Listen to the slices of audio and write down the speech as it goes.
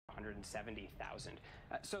270,000.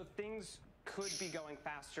 So things could be going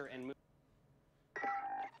faster and moving.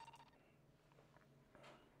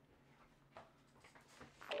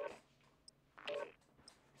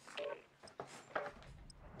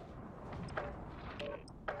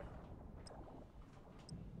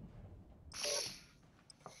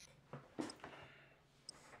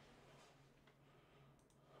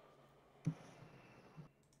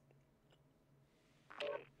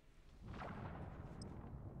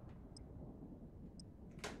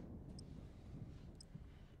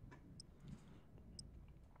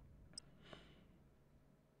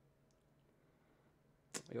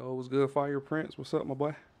 Yo, what's good, Fire Prince? What's up, my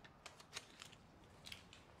boy?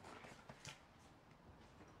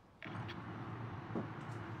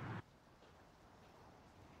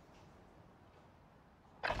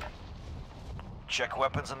 Check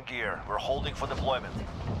weapons and gear. We're holding for deployment.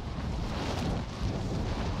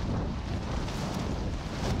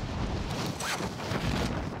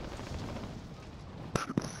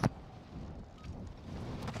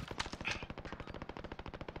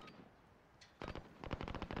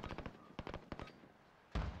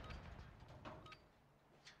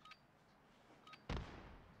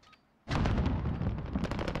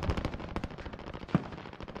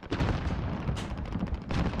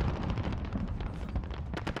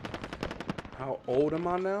 How old am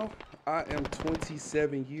I now? I am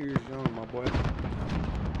 27 years young, my boy.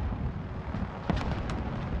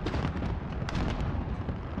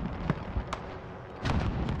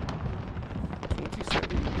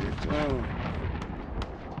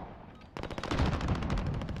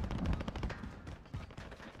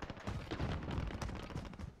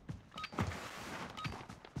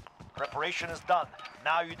 Preparation is done.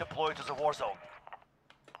 Now you deploy to the war zone.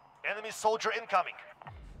 Enemy soldier incoming.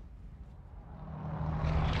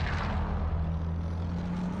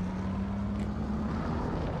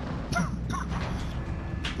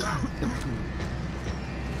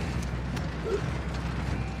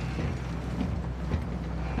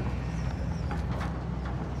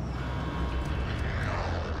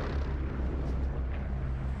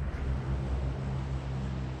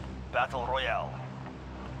 Battle Royale.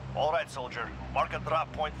 All right, soldier. Mark a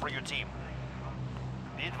drop point for your team.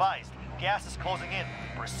 Be advised, gas is closing in.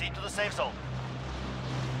 Proceed to the safe zone.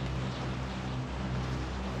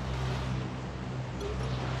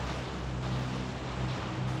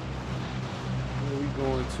 Where we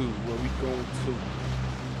going to? Where we going to?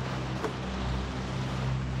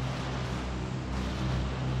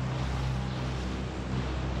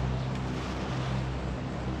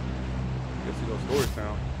 Guess we go Storage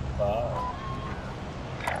Town. Wow.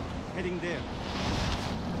 Heading there.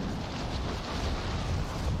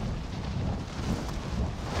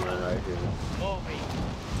 One right here. Moving.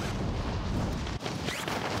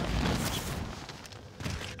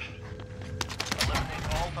 Eliminate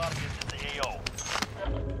all targets in the AO.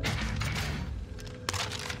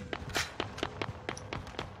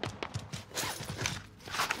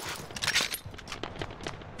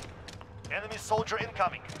 Enemy soldier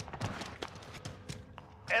incoming.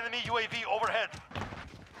 Enemy UAV overhead.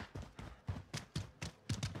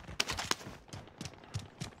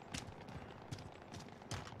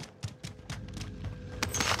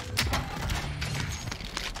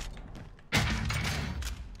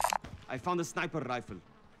 I found a sniper rifle.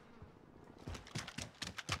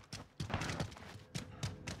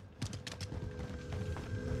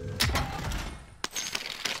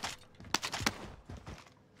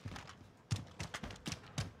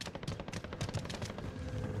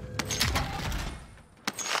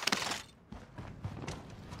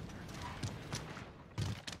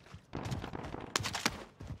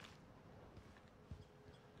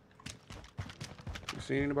 You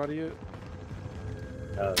seen anybody yet?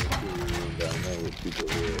 I haven't seen anyone down there with people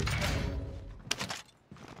here.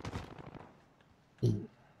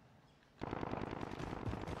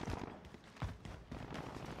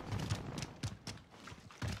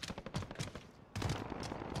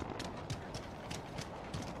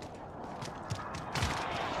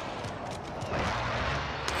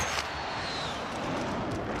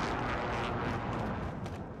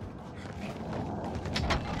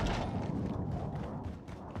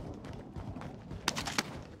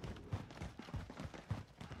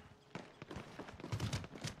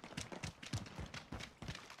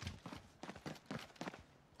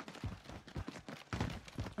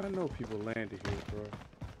 I know people landed here, bro.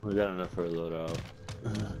 We got enough for a loadout.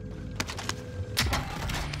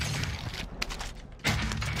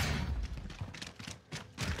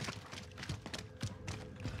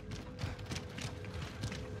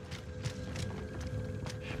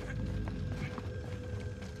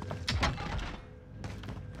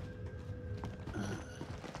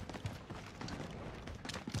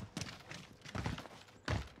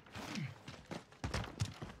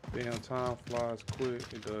 Damn, time flies quick.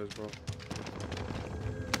 It does, bro.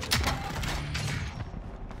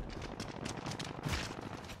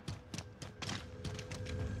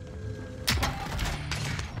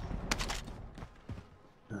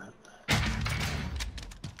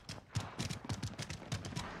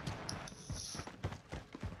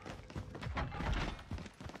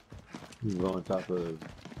 You go on top of.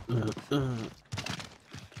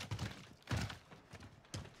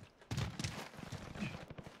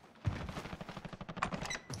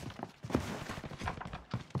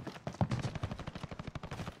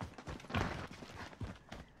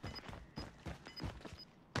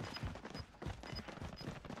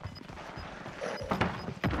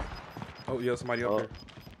 Oh, yeah, somebody up Oh. there.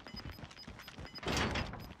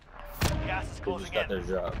 Gas is They just closing got in.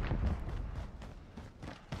 their job.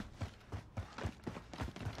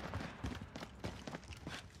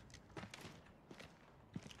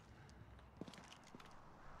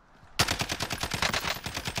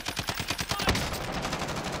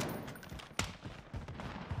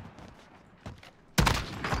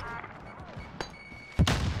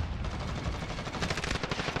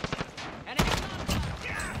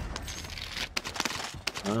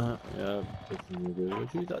 Yeah, fixing to do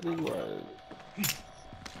what you thought this was.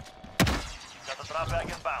 Got the drop bag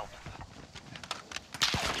inbound.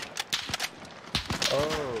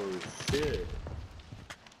 Oh shit.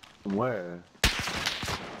 From where?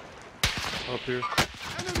 Up here.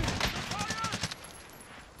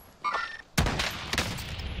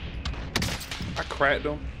 I cracked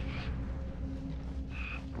him.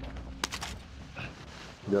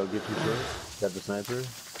 Yo, get you first. Got the sniper.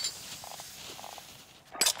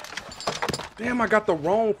 Damn, I got the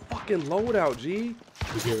wrong fucking loadout, G.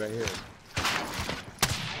 He's here right here.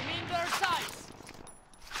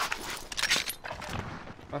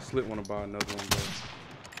 I slipped one to buy another one, bro.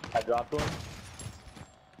 I dropped one.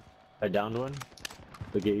 I downed one.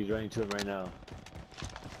 Look at, he's running to him right now.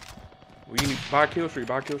 Well, you need buy kill street,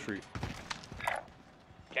 buy kill street.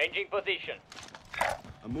 Changing position.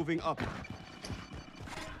 I'm moving up.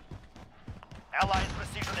 Allies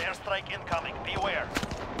precision airstrike incoming. Beware.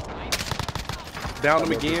 Down him I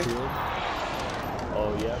broke his again. shield.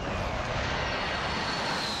 Oh, yeah.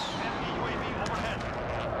 Enemy UAV overhead.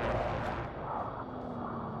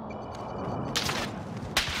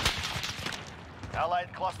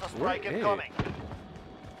 Allied cluster strike Where? incoming.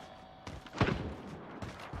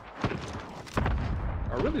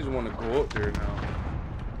 I really just want to go up there now.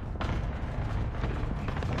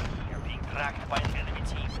 You're being tracked by an enemy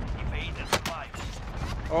team. Evade and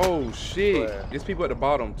survive. Oh shit! Where? There's people at the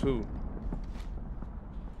bottom too.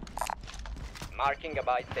 Marking a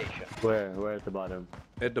buy station. Where? Where at the bottom?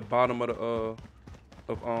 At the bottom of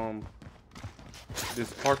the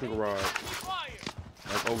this parking garage,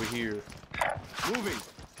 like over here. Moving.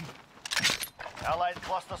 Allied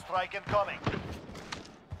cluster strike incoming.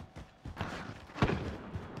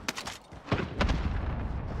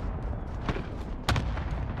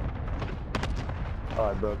 Oh,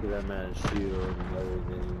 I broke that man's shield and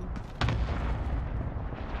everything.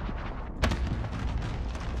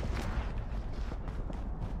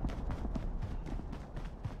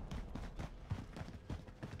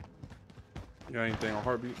 You got anything on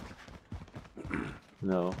heartbeat?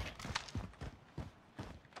 No.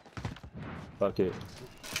 Fuck it.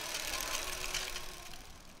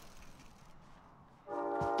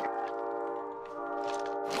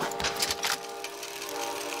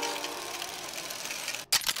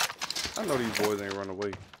 I know these boys ain't run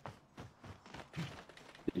away.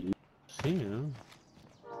 Did you see him?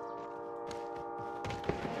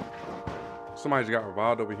 Somebody just got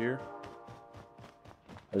revived over here.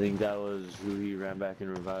 I think that was who he ran back and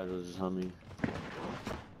revived, was his homie.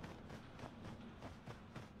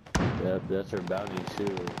 Yep, that's her bounty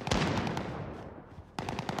too.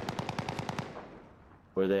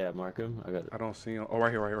 Where they at, Markham? I got I don't see him. Oh,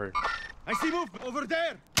 right here, right here, right here. I see movement over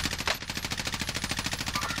there.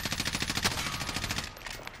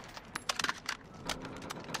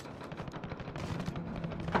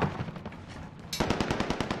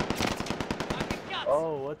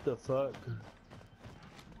 Oh, what the fuck?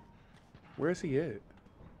 Where is he at?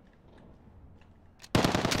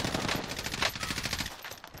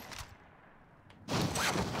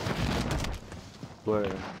 Where?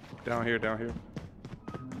 Down here, down here.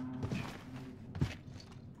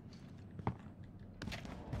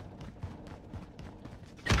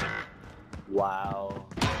 Wow.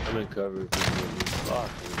 I'm in cover from the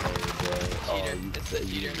fucking Cheater. you It's a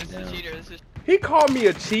cheater. This is down. a cheater. This is. He called me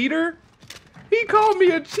a cheater? He called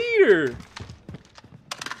me a cheater!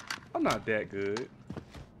 I'm not that good.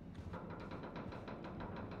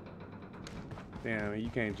 Damn, you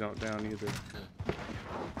can't jump down either.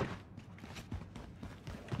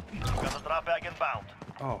 Got the drop bag inbound.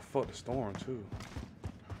 Oh, fuck the storm, too.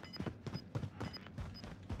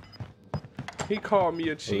 He called me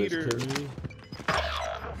a cheater.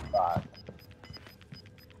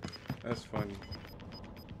 That's funny.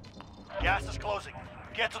 Gas is closing.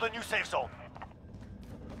 Get to the new safe zone.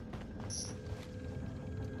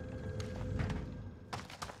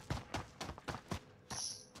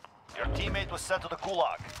 Your teammate was sent to the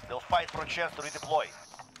gulag. They'll fight for a chance to redeploy.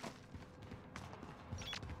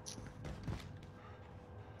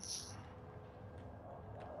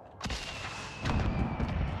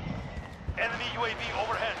 Enemy UAV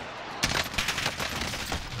overhead.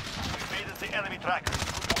 We made it the enemy tracker.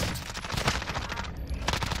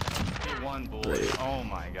 One bullet. Oh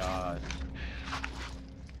my god.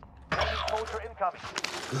 Enemy soldier incoming.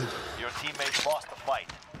 Your teammates lost the fight.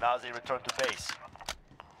 Now they return to base.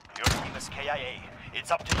 Your team is KIA.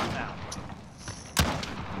 It's up to you now.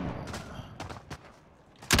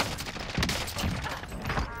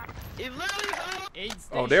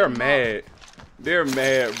 Oh, they're mad. They're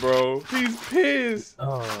mad, bro. He's pissed.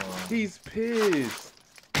 Oh. He's pissed.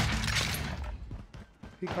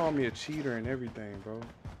 He called me a cheater and everything, bro.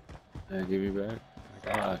 Give me back.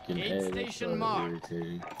 Fucking Aid station marked.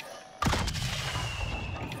 Irritating.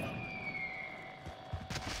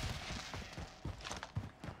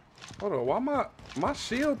 Hold on, why my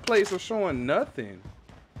shield plates are showing nothing?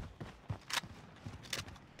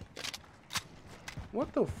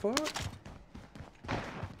 What the fuck?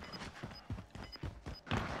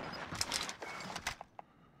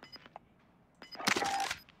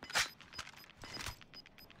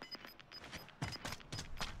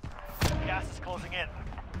 Gas is closing in.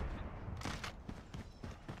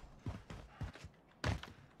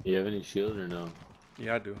 You have any shield or no?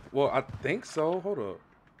 Yeah, I do. Well, I think so. Hold up.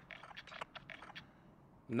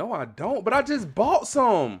 No, I don't. But I just bought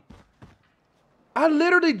some. I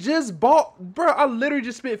literally just bought, bro. I literally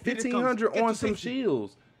just spent Here it comes. $1,500 Get on to some safety.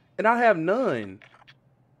 shields, and I have none.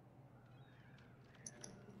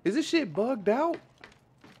 Is this shit bugged out?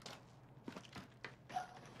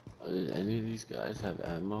 Does any of these guys have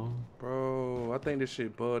ammo? Bro, I think this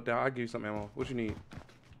shit bugged out. I'll give you some ammo. What you need?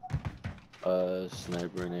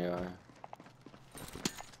 Sniper and AR.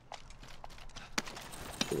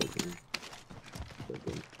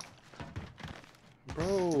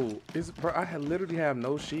 Bro, I literally have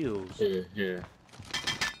no shields. Here.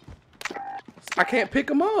 I can't pick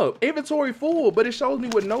them up. Inventory full, but it shows me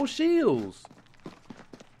with no shields.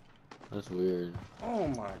 That's weird. Oh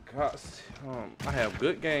my gosh. I have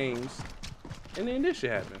good games, and then this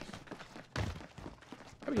shit happens.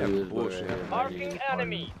 I be having This boy bullshit. right here, Marking buddy.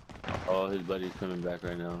 enemy. Oh, his buddy's coming back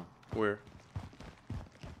right now. Where?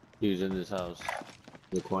 He's in this house.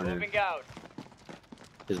 The corner. Moving out.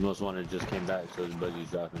 His most wanted just came back, so his buddy's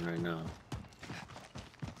dropping right now.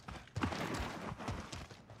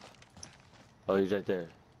 Oh, he's right there.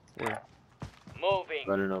 Where? Moving.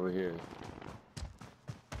 Running over here.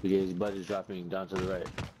 Yeah, his buddy's dropping down to the right.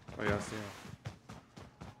 Oh yeah, I see him.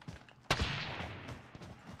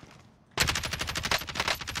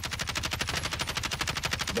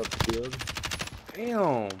 Above the field.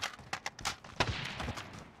 Damn.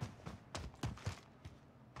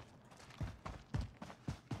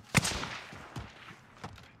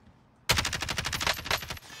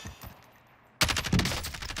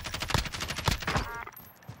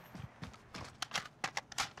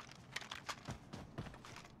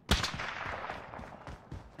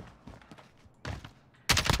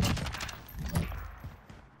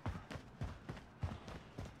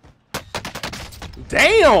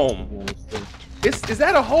 Damn! Is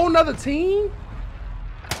that a whole nother team?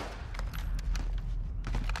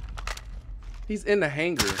 He's in the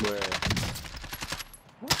hangar. Where?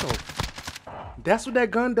 What the? That's what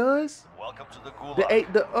that gun does? Welcome to the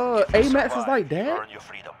gulag. The If you AMAX is survive, like you that? earn your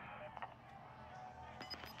freedom.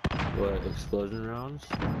 What, explosion rounds?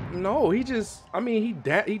 No, he just, I mean, he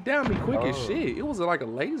downed me quick as Oh. shit. It was like a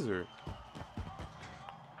laser.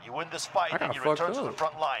 You win this fight I got and you fucked return to the up.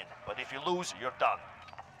 front line. But if you lose, you're done.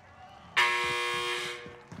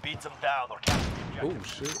 Beat them down or capture the Oh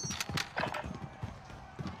objective. shit.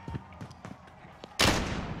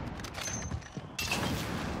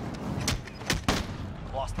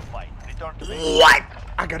 Lost the fight. Return to base. What?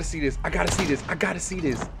 I gotta see this. I gotta see this. I gotta see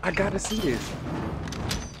this. I gotta see this.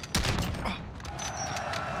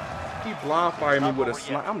 He blind fired me Not with a over yet.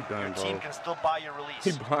 sniper. I'm done, Your bro. team can still buy your release.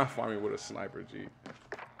 He blind fired me with a sniper, G.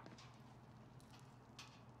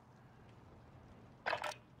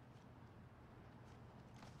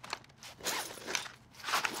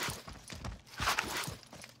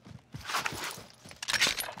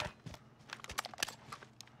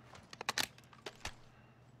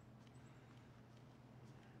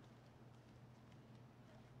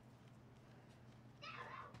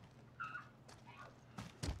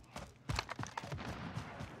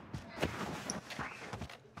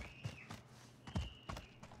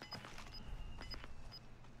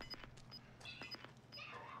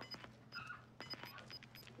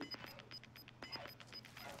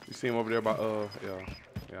 You see him over there by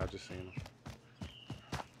yeah, I just seen him.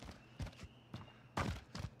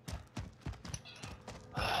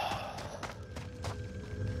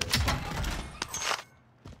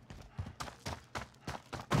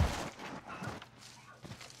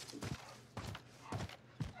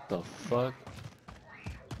 The fuck?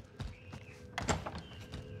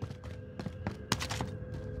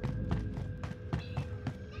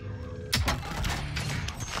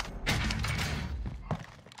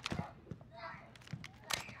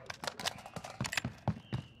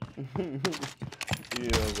 Yeah,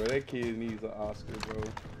 bro, that kid needs an Oscar, bro.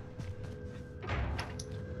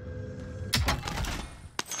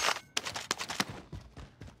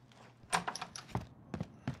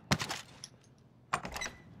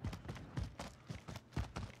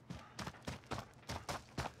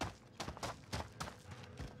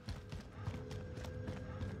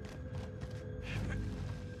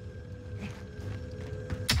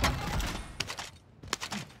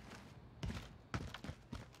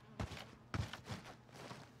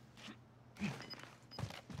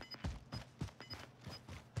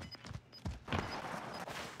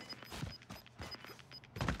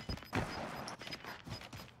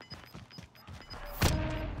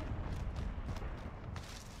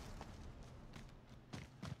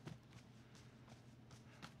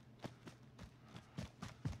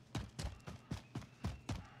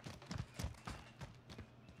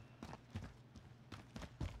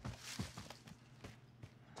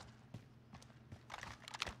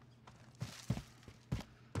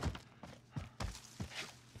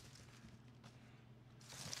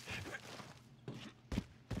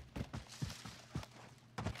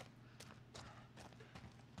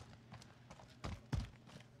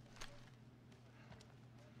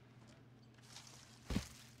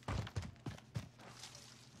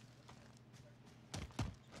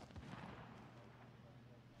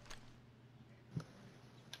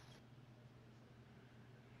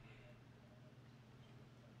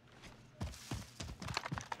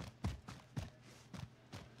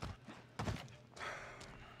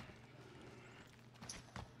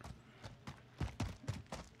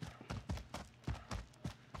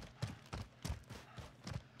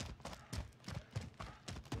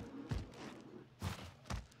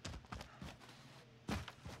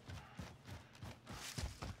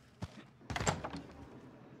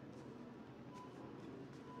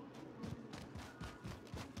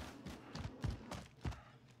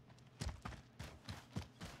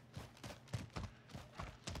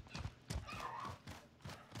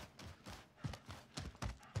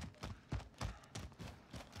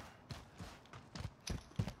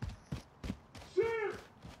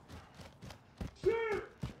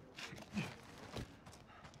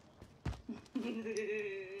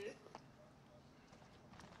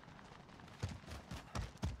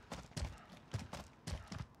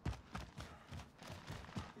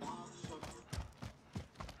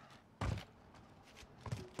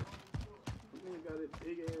 Got a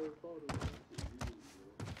big ass photo.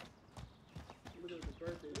 Look at the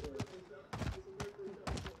birthday party.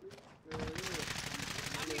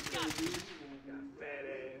 Got fat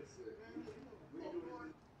ass.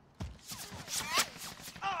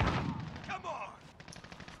 Come on!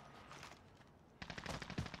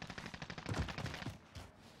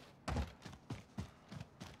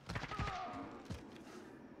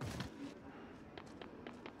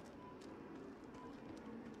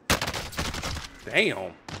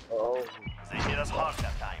 Damn. Oh. They hit us hard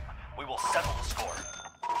that time. We will settle the score.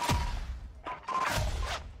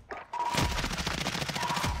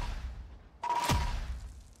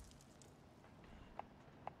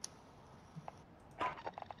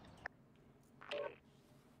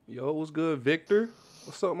 Yo, what's good, Victor?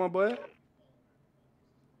 What's up, my boy?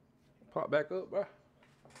 Pop back up, bro.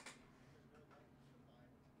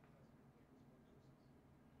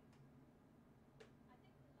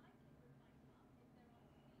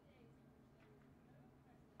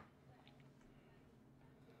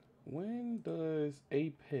 When does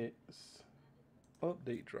Apex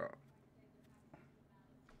update drop?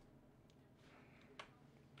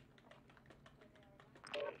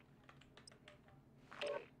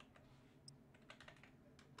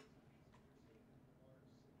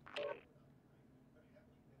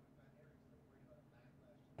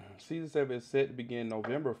 Season 7 is set to begin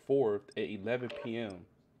November 4th at 11 p.m.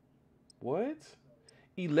 What?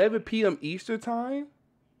 11 p.m. Eastern time?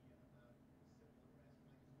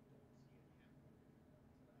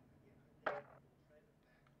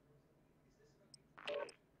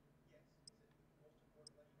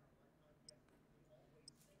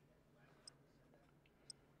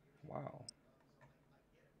 Wow.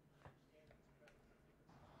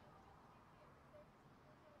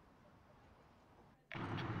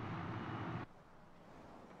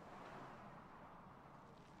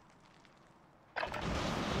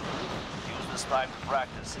 this time to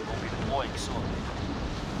practice. We'll be deploying soon.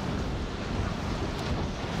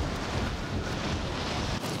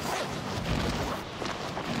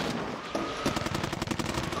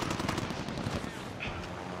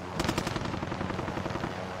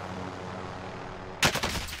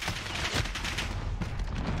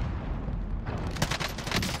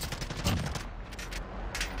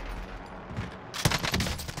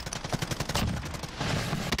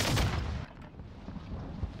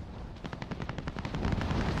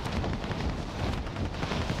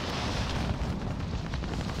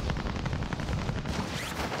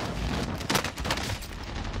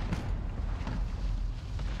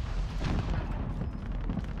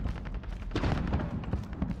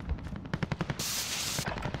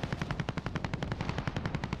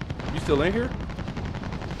 You still in here?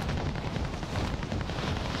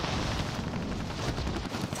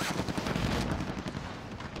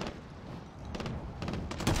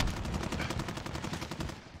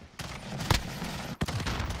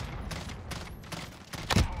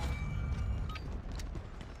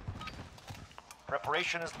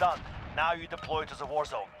 Preparation is done. Now you deploy to the war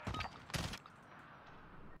zone.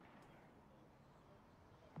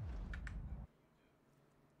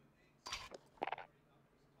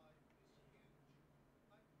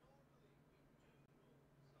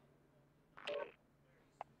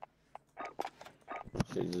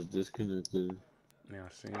 Shit just disconnected. Yeah, I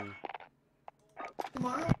seen.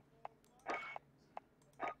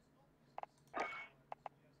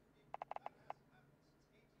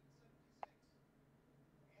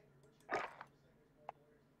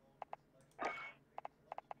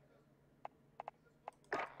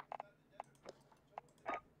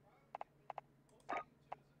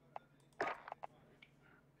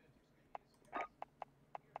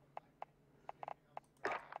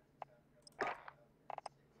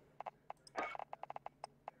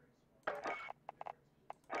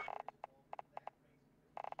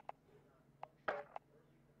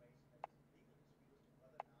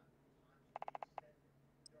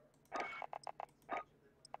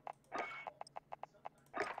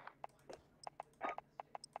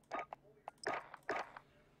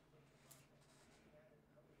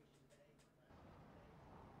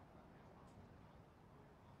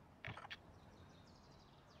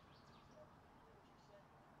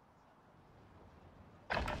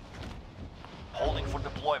 Holding for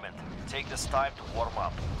deployment. Take this time to warm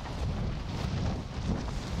up.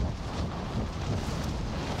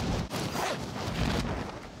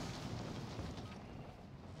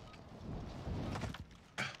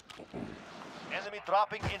 Enemy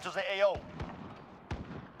dropping into the AO.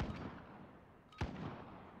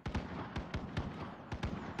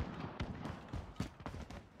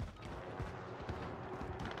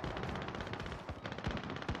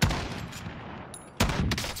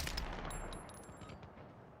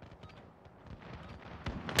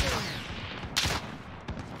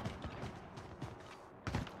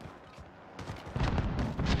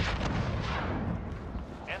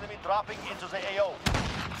 Enemy dropping into the AO.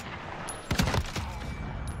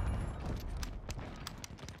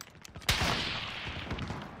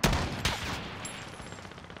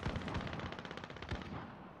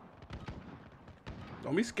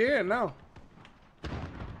 Don't be scared now.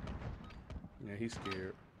 Yeah, he's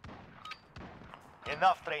scared.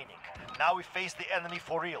 Enough training. Now we face the enemy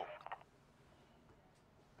for real.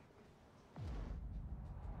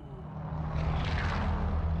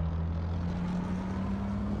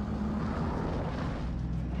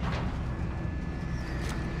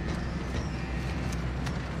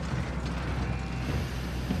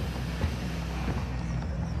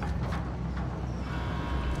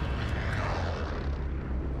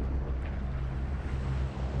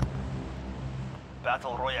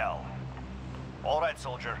 Battle Royale. All right,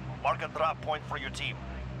 soldier. Mark a drop point for your team.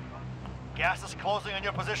 Gas is closing on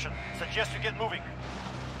your position. Suggest you get moving.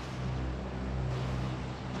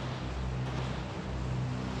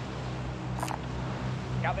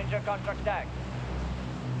 Scavenger contract tag.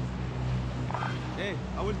 Hey,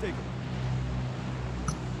 I will take it.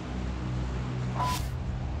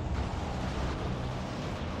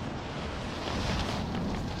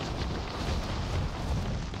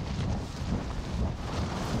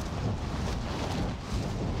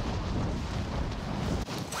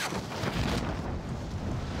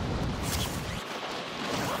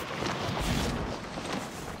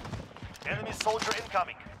 Enemy soldier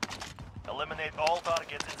incoming. Eliminate all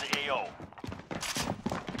targets in the AO.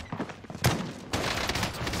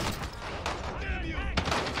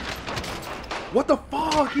 What the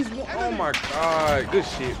fuck? He's oh my god. Good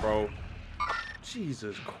shit, bro.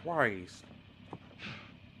 Jesus Christ.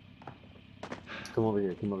 Come Come over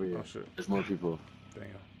here. Come over here. Oh shit. There's more people. Damn.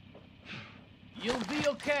 You'll be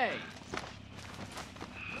okay.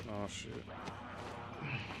 Oh shit.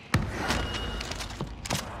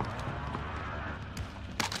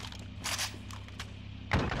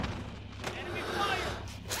 Enemy fire!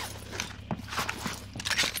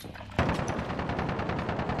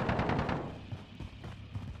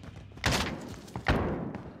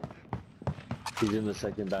 He's in the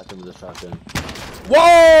second bathroom with a shotgun.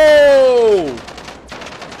 Whoa!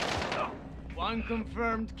 One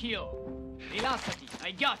confirmed kill. Velocity,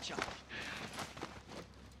 I gotcha.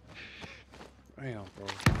 Damn, bro.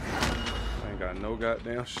 I ain't got no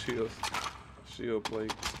goddamn shield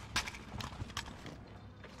plate.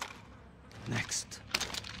 Next.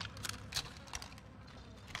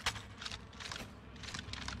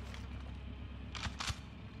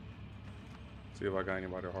 See if I got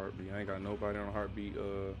anybody on heartbeat. I ain't got nobody on heartbeat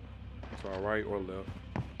to our right or left.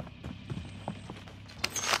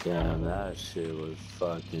 Damn, that shit was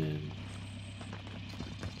fucking.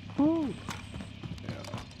 Woo.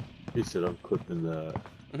 Yeah. He said I'm clipping the.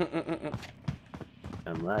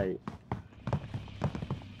 I'm right.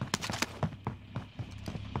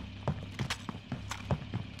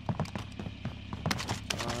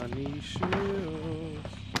 I need shields.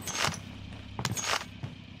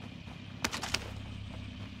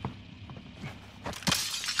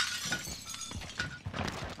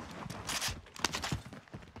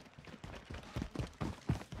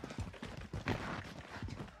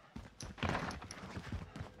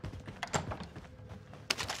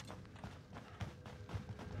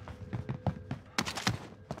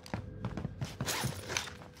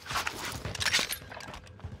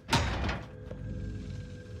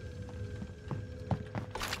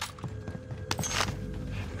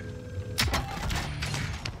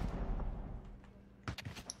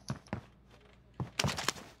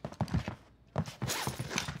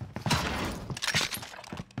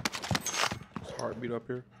 Heartbeat up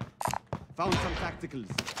here. Found some tacticals.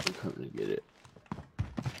 I'm coming to get it.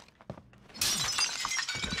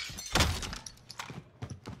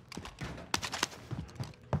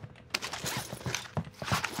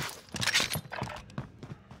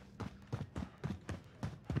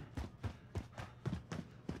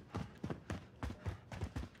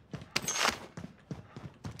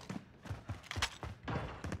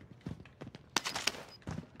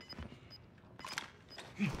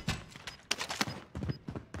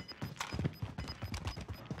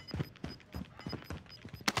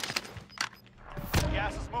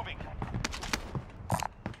 Gas is moving.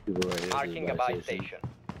 People right here. Marking a buy station.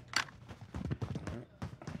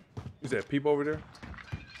 Is that people over there?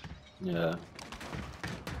 Yeah.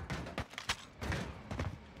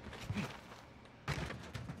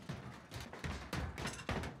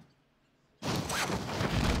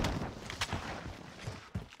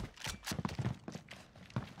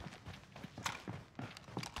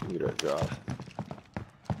 Get a drop.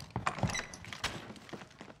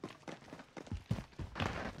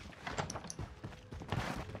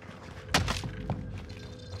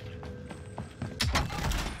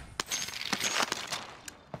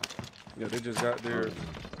 Yeah, they just got there.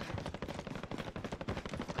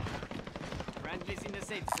 Friendly's in the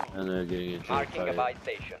safe zone. And they're getting into a Marking a fight. buy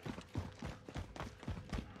station.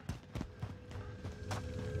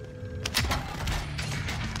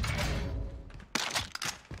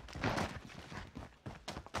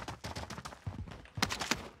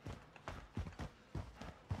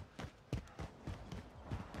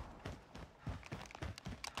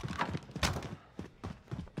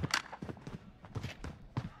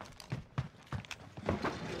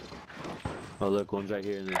 Oh look, one's right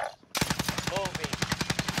here in this.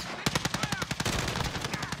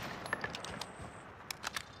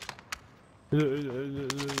 Moving.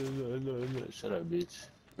 Shut up, bitch.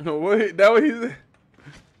 No, wait, that what he said?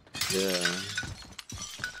 Yeah.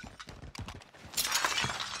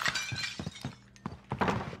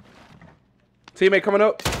 Teammate coming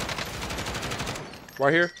up.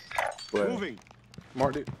 Right here. Where? Moving.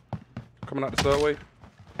 Marked it. Coming out the subway.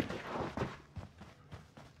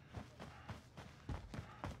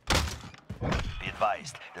 Be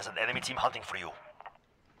advised, there's an enemy team hunting for you.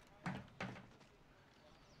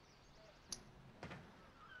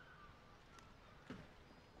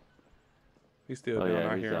 He's still Oh down yeah,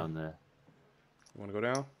 out he's here. down there. You wanna go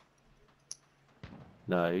down?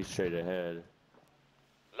 No, he's straight ahead.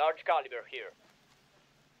 Large caliber here.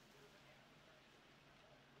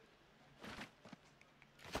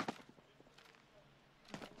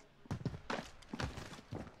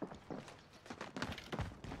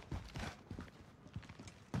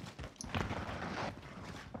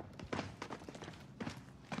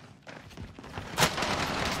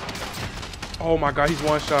 Oh my God, he's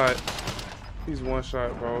one shot. He's one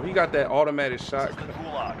shot, bro. He got that automatic shot. This is the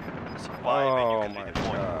Gulag. Survive Oh and you my can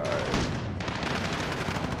redeploy. God.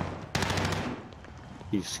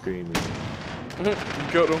 He's screaming. You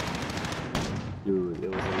killed him. Dude, it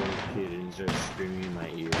was a little kid and he started screaming in my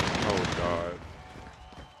ear. Oh God.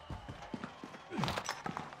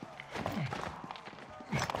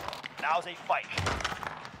 Now's a fight.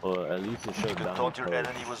 Well, at least it You showed can down taunt your the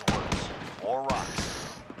enemy with words or rocks.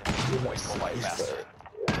 Points go by faster.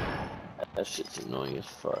 That shit's annoying as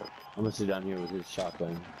fuck. I'm gonna sit down here with his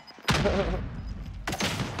shotgun.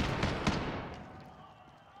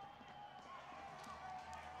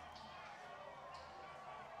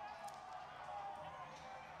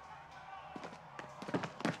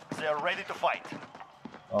 They are ready to fight.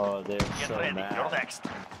 Oh, they're Get so ready. mad. You're next.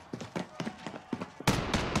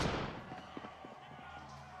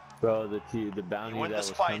 Bro, the You bounty win that this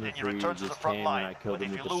was fight coming and you for you return to the just front came and I line. killed But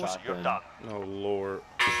him if you with the lose, shotgun. you're done. Oh Lord.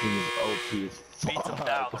 This thing is OP as fuck. Beat them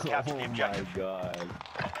down or capture the objective. Oh my God.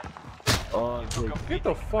 Oh, I'm taking, Get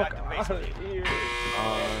the fuck Back to out of basic. here.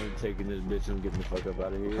 I'm taking this bitch and getting the fuck up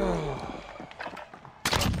out of here.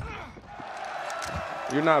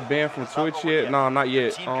 You're not banned from Twitch over yet? yet. No, not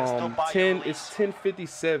yet. Team can still buy your 10. release. It's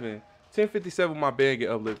 10:57. 10:57. My ban get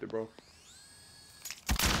uplifted, bro.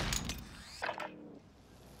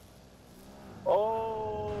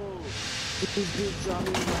 Oh, this dude shot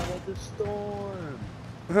me out of the storm.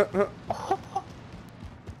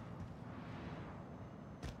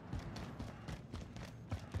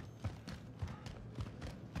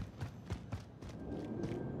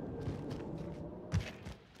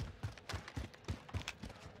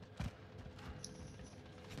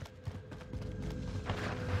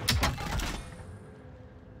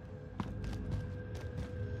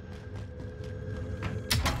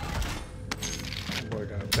 Boy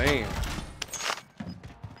got banned.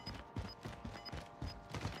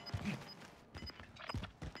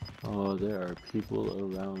 Oh, there are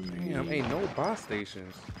people around me. Damn, ain't no buy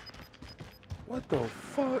stations. What the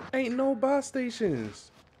fuck? Ain't no buy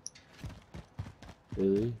stations.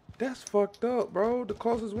 Really? That's fucked up, bro. The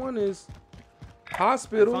closest one is I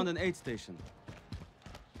hospital, found an aid station.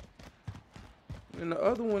 and the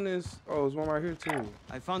other one is there's one right here too.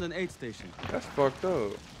 I found an aid station. That's fucked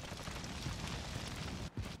up.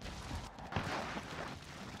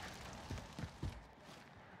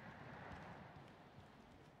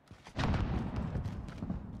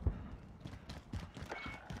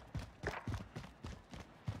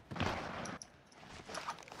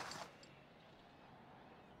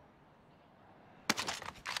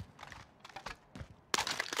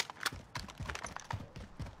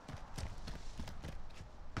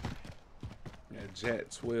 That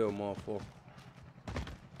Jet 12, motherfucker.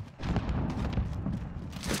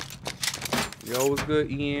 Yo, what's good,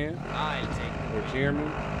 Ian? I'll take Or Jeremy?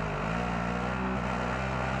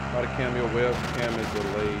 By the cameo, well, cam is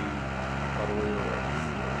delayed. By the way,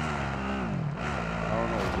 I don't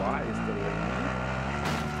know why it's delayed.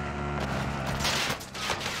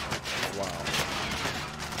 Wow.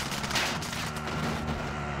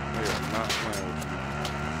 They are not playing with you.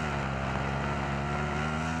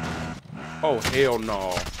 Oh, hell no.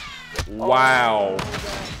 Wow.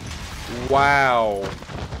 Wow.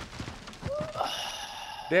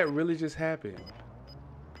 That really just happened.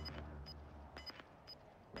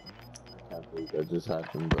 I can't believe that just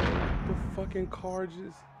happened, bro. The fucking car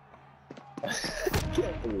just... I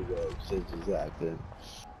can't believe that shit just happened.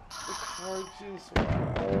 The car just...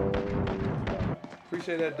 Wow.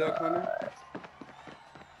 Appreciate that, Duck Hunter.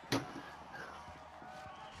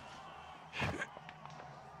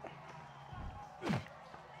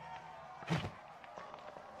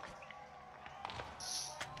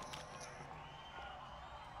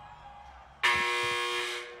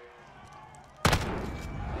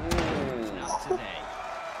 not today.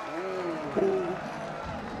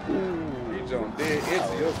 You jumped dead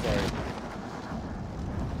into your fight.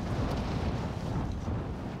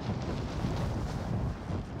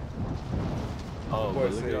 Oh, Boy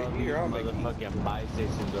but look said, at all these "Here, I'll make motherfucking buy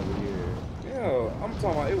stations over here. Yeah, I'm talking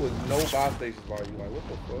about it was no buy stations by you. Like, what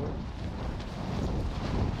the fuck?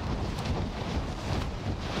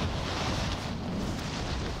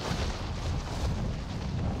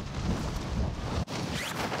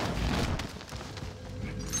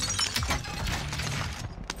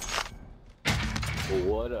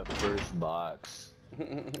 What a first box.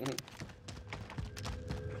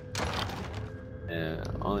 And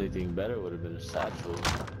only thing better would have been a satchel.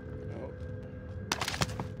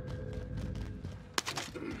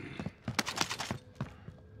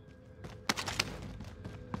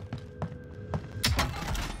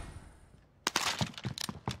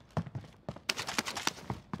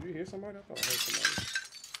 you hear somebody? I thought I heard somebody.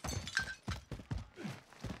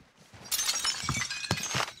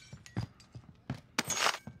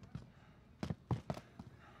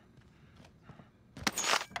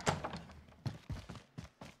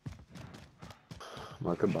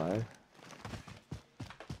 Marker buy.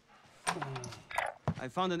 I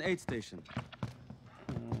found an aid station.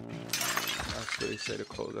 That's what they say the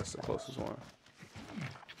close. That's the closest one.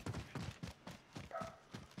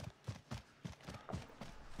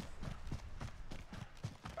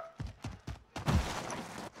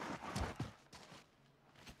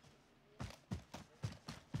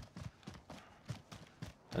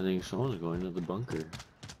 I think someone's going to the bunker.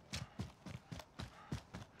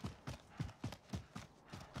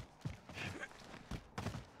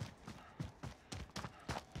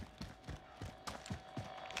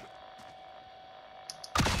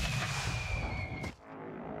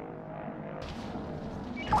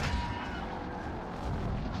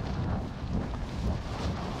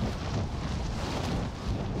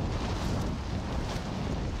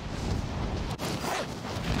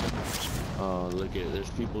 Oh, look at it. There's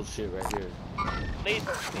people's shit right here.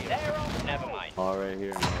 Lethal steer. Never mind. All right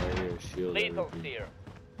here and all right here. Shield Lethal everything. steer.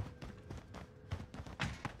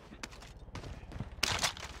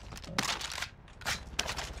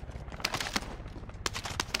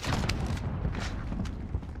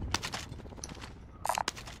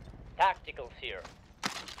 Tactical steer.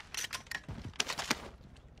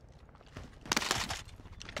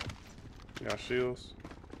 You got shields?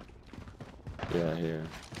 Yeah, here.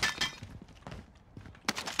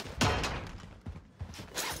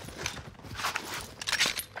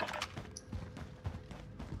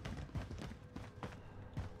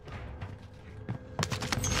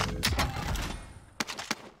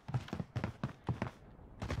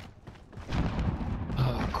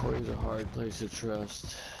 Oh, Corey's a hard place to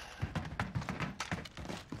trust.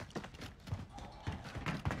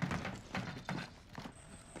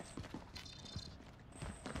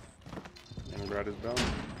 You wanna grab this belt?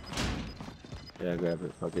 Yeah, grab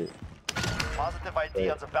it. Fuck it. Positive ID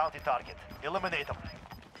on the bounty target. Eliminate them.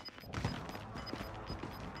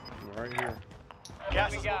 Right here.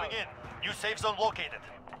 Gas we is go. moving in. New safe zone located.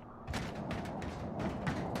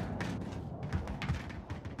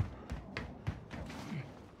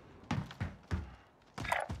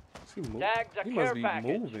 Tags a He care must be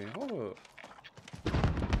package. moving. Hold up.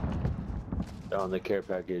 On the care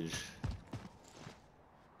package.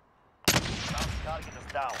 Bounty target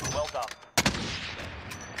is down. Well done.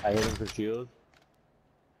 I hit him for shield.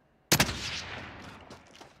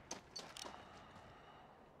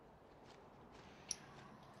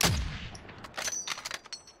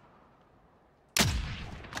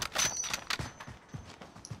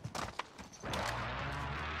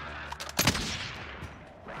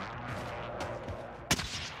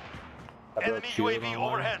 I broke Enemy shield UAV on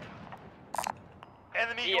one. overhead.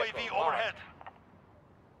 Enemy Vehicle UAV marked. overhead.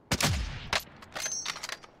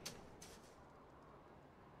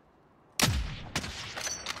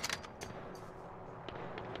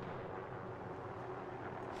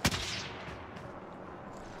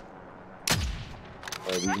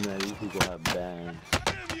 Oh, these people have banned.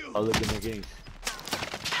 Oh, look at the gangs.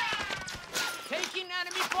 Taking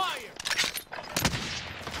enemy fire.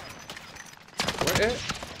 Where at?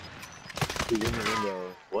 He's in the window.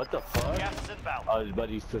 What the fuck? Gas is inbound. Oh, his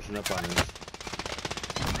buddy's pushing up on us.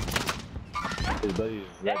 His buddy's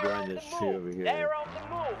right They're behind on this the tree move. over here. They're on the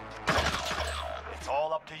move. It's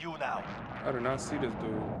all up to you now. I did not see this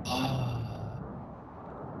dude.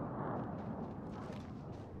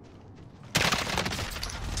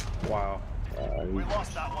 Wow. We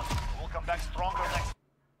lost that one. We'll come back stronger next.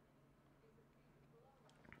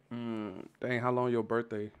 Dang, how long your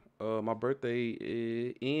birthday? My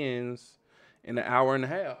birthday ends in an hour and a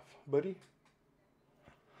half, buddy.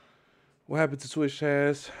 What happened to Twitch,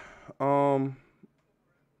 Chaz?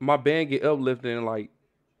 My band get uplifted in like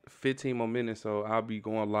 15 more minutes, so I'll be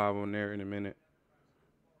going live on there in a minute.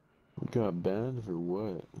 Got banned for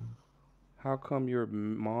what? How come your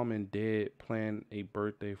mom and dad plan a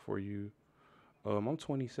birthday for you? I'm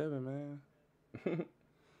 27, man.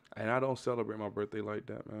 And I don't celebrate my birthday like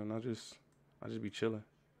that, man. I just be chilling.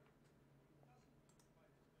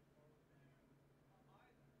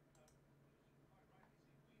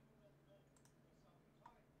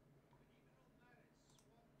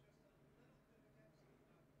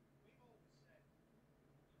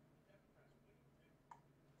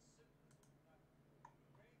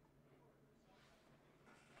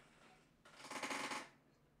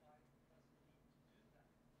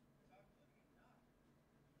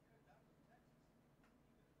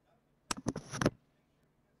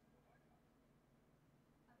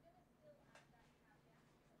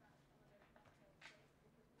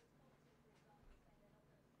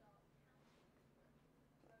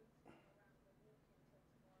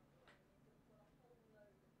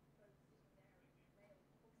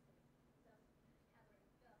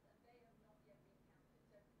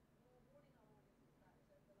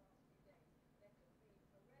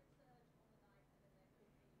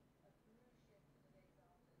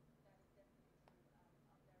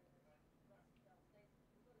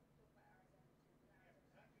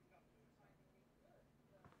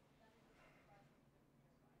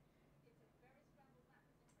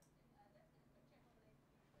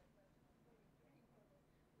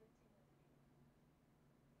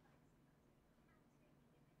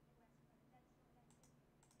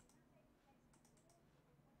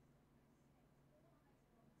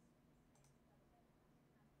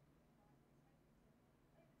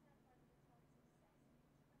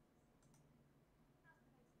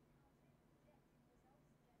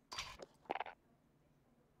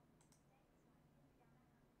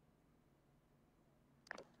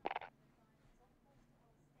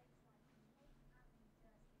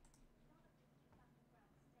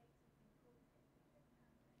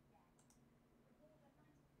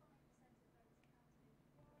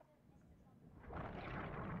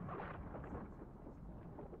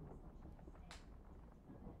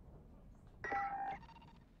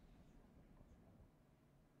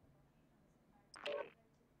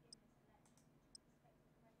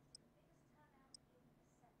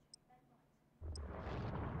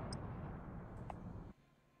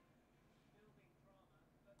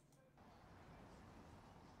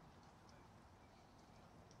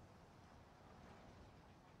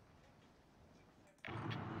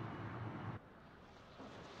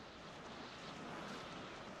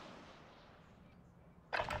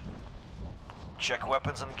 Check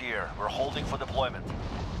weapons and gear. We're holding for deployment.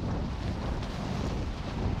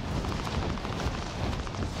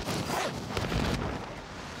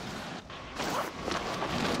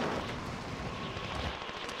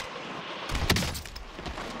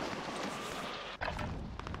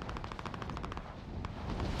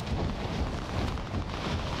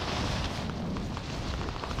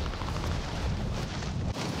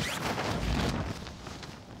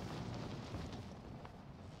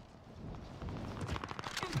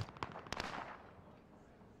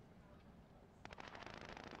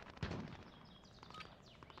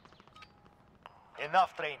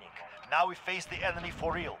 Enough training. Now we face the enemy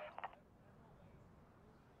for real.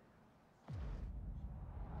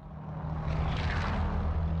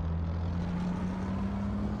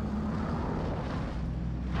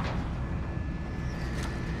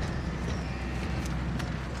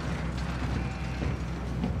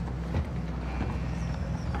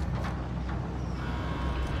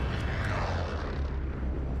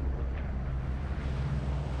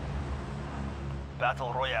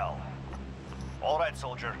 Battle Royale. All right,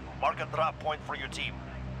 soldier. Mark a drop point for your team.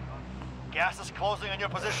 Gas is closing on your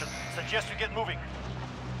position. Suggest you get moving.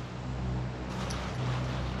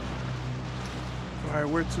 All right,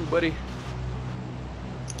 where to, buddy?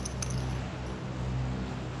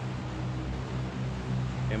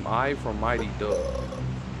 Am I from Mighty Duck?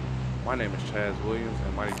 My name is Chaz Williams,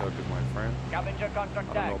 and Mighty Duck is my friend. Scavenger I contract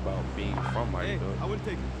don't know tag. about being from Mighty Hey, Duck. I will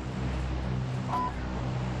take it.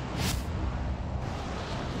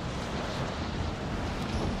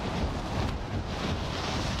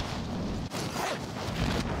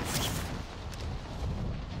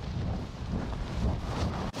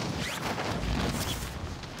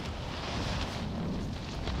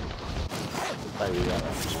 Like we got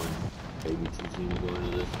like one, maybe two teams going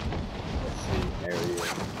to this same area.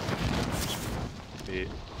 It.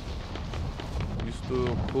 You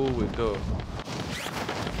still cool with Duck?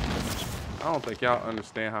 I don't think y'all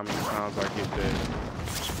understand how many times I get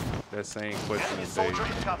that same question Enemy a day. soldier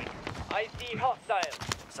incoming. I see hostile.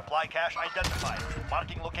 Supply cache identified.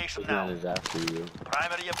 Marking location This man now. is after you.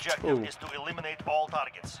 Primary objective Ooh. is to eliminate all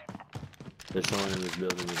targets. There's someone in this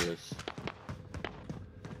building with us.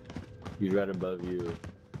 He's right above you.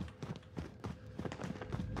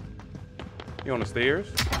 You on the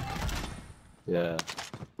stairs? Yeah.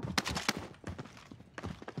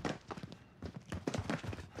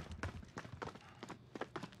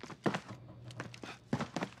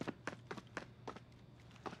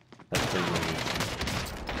 That's him.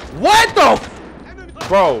 What the?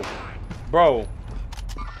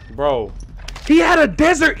 Bro. He had a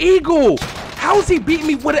Desert Eagle. How is he beating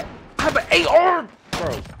me with I have an AR,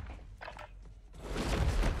 bro?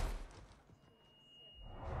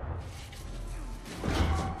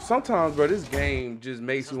 Sometimes, bro, this game just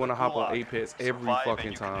makes me want to hop on Apex every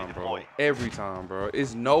fucking time, bro. Every time, bro.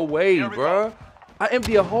 It's no way, bro. I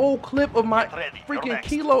empty a whole clip of my freaking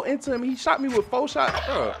kilo into him. He shot me with 4 shots,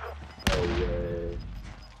 bro. Oh yeah.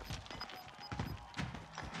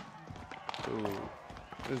 Dude,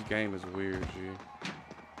 this game is weird, G.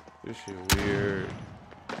 This shit weird.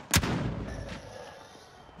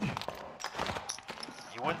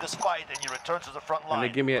 You win this fight and you return to the front line. And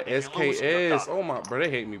they give me an If you lose, you're SKS. done. Oh my, bro, they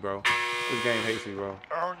hate me, bro. This game hates me, bro.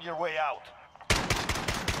 Earn your way out.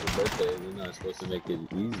 Your birthday, we're not supposed to make it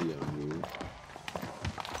easy on you.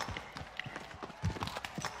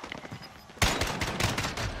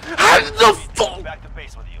 How the fuck? Back to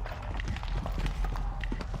base with you.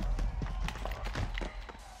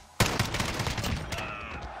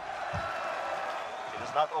 It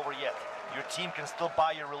is not over yet. Your team can still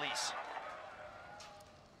buy your release.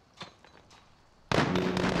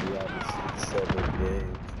 We have 7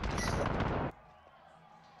 games.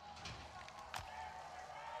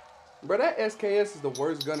 Bro, that SKS is the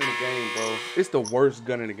worst gun in the game, bro. It's the worst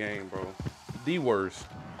gun in the game, bro. The worst.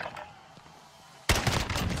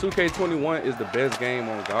 2K21 is the best game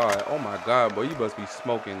on God. Oh my God, bro, you must be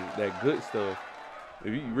smoking that good stuff.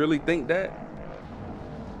 If you really think that?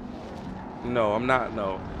 No, I'm not,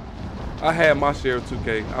 no. I had my share of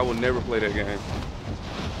 2K. I will never play that game.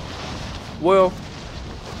 Well,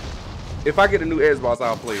 if I get a new Xbox,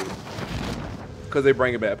 I'll play it. Because they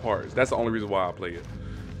bring back parts. That's the only reason why I play it.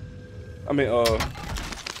 I mean,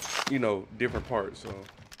 you know, different parts. So,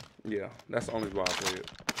 yeah, that's the only reason why I play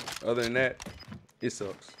it. Other than that, it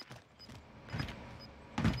sucks.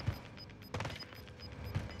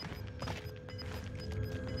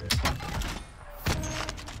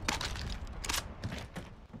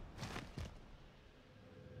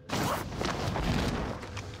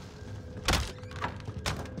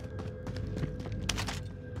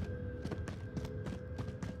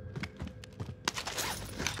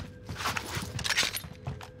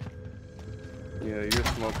 Yeah, you're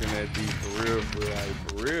smoking that D for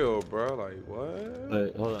real, bro. Like, what?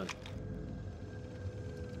 Wait, hold on.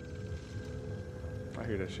 I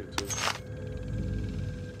hear that shit too.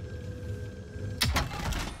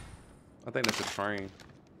 I think that's a train.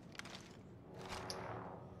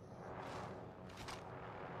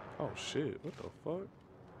 Oh shit, what the fuck?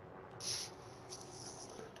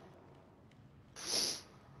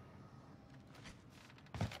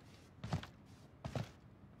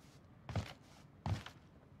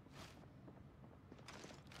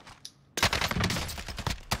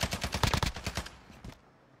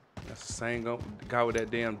 That's the same guy with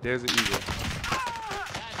that damn Desert Eagle.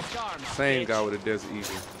 Same guy with a Desert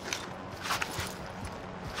Eagle.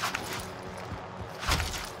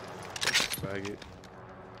 Faggot.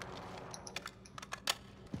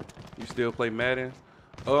 You still play Madden?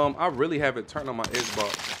 I really haven't turned on my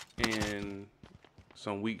Xbox in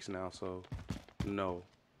some weeks now, so no.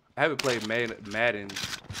 I haven't played Madden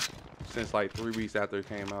since like 3 weeks after it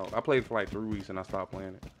came out. I played for like 3 weeks and I stopped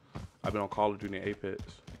playing it. I've been on Call of Duty and Apex.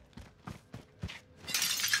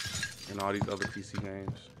 And all these other PC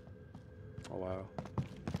games. Oh wow.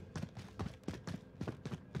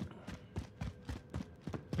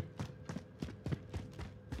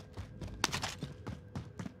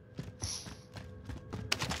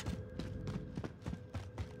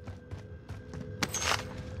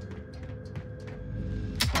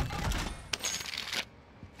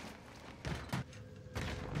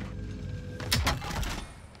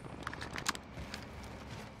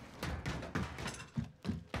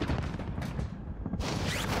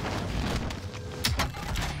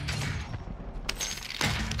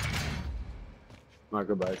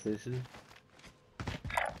 Marker buy station.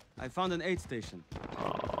 I found an aid station.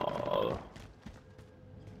 Oh.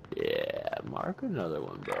 Yeah, mark another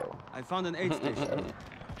one, bro. I found an aid station.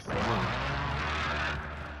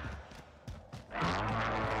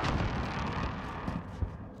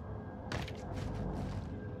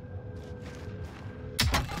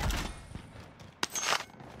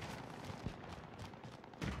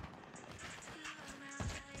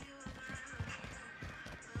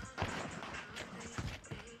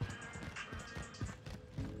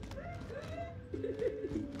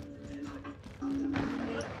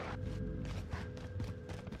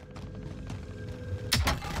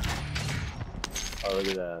 Oh, look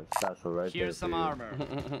at that satchel right there. Here's some armor.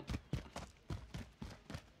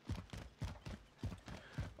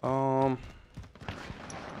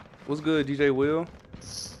 What's good, DJ Will?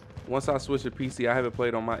 Once I switch to PC, I haven't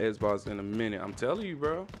played on my Xbox in a minute. I'm telling you,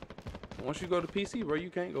 bro. Once you go to PC, bro, you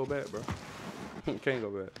can't go back, bro. You can't go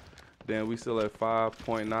back. Then we still at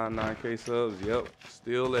 5.99K subs. Yep,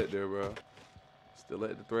 still at there, bro. Still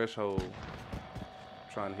at the threshold.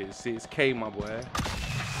 Trying to hit 6K, my boy.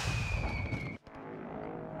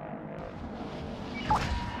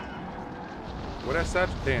 Where that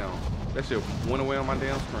satchel? Damn. That shit went away on my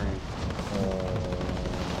damn screen.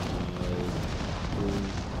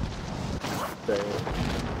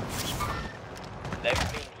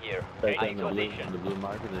 Next being here. Right there Ready in to audition. the blue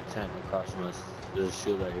mark in the tent across from us. There's a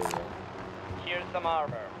shield right here, bro. Here's some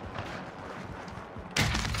armor.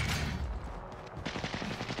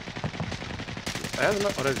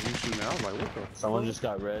 Oh, that's you shooting. I was like, what the? Someone just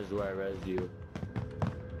got rezzed where I rezzed you.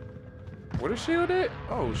 Where the shield at?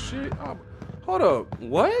 Oh shit. Oh, hold up.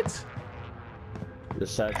 What? The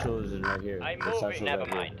satchel is in right here. I'm The moving, satchel's never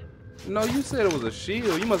right here. mind. No, you said it was a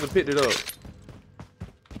shield. You must have picked it up.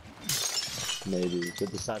 Maybe,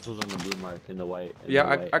 but the satchel's on the blue mark in the white.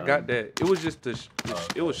 Yeah, I got that. It was just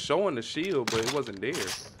it was showing the shield, but it wasn't there.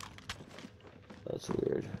 That's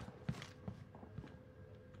weird.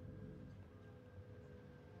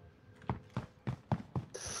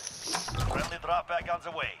 Friendly drop back on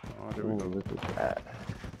the way. Oh, there we go. Look at that.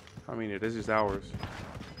 I mean, this is ours.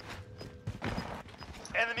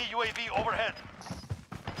 Enemy UAV overhead.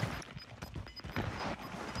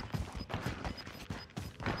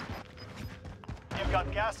 You've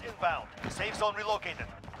got gas inbound. Safe zone relocated.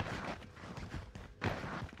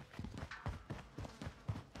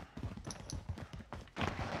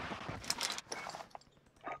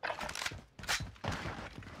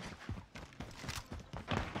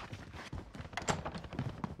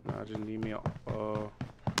 Nah, I just need me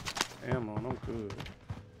ammo and I'm good.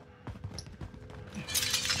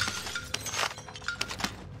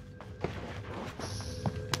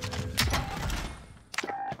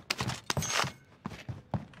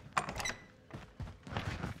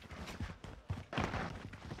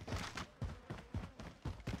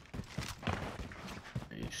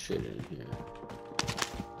 Ain't shit in here.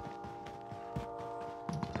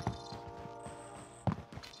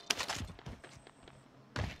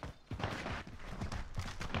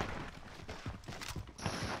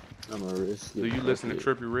 I'm a risk. Do you listen to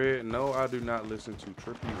Trippie Redd? No, I do not listen to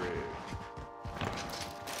Trippie Redd.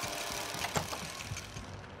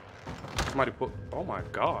 Somebody put. Oh my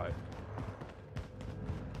God.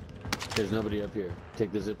 There's nobody up here.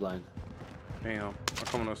 Take the zip line. Damn, I'm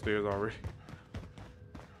coming upstairs already.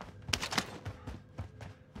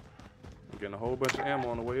 I'm getting a whole bunch of ammo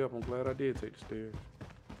on the way up. I'm glad I did take the stairs.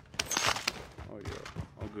 Oh yeah,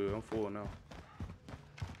 I'm good. I'm full now.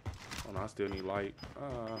 Oh no, I still need light.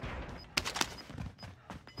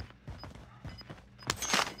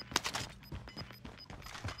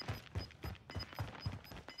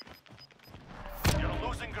 You're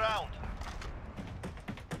losing ground.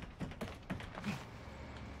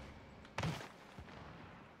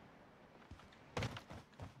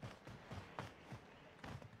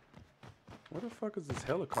 Where the fuck is this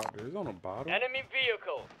helicopter? It's on the bottom. Enemy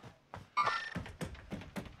vehicle.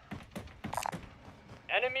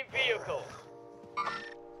 Enemy vehicle.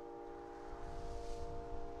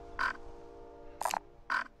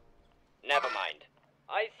 Never mind.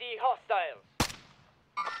 I see hostiles.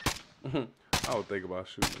 I would think about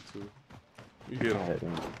shooting it too. You hit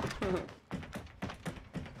him.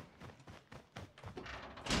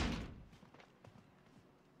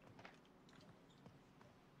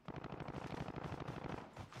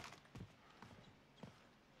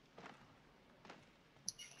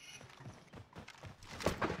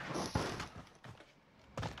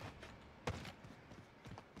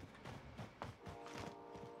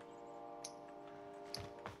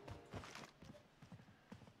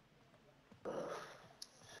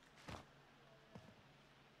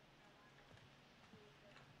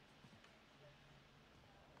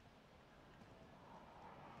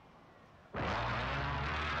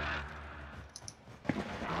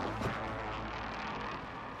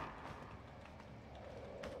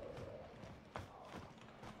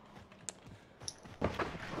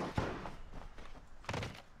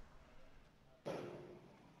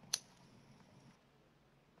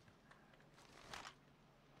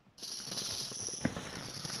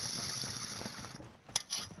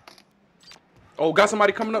 Oh, got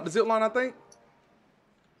somebody coming up the zip line, I think.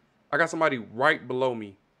 I got somebody right below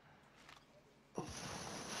me.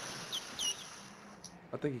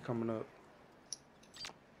 I think he's coming up.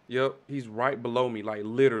 Yep, he's right below me, like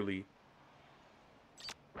literally.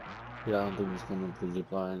 Yeah, I don't think he's coming up the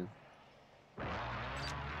zip line.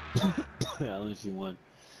 Yeah, I only see one.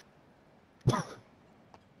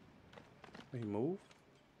 He moved.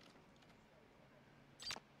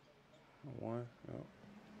 One. Yep.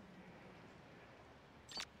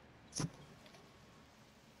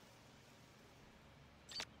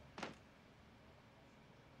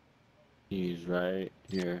 He's right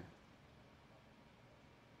here.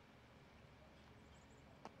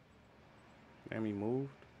 Damn, he moved.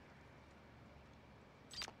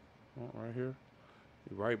 Oh, right here.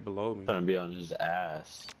 He's right below me. Trying to be on his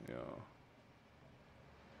ass. Yeah.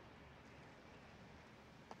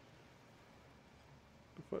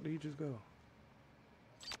 The fuck did he just go?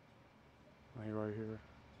 Oh, he right here.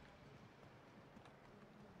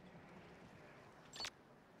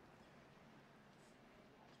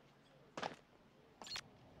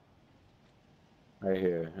 Right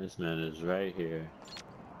here. This man is right here.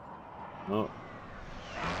 Oh.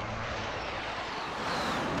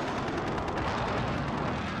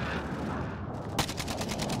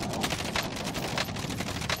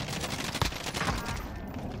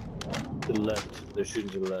 To the left. They're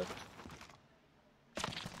shooting to the left.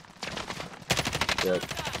 Yep.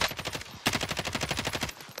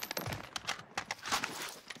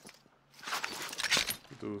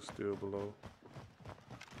 Dude's still below.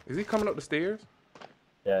 Is he coming up the stairs?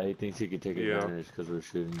 Yeah, he thinks he can take Yeah. advantage because we're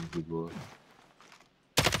shooting people.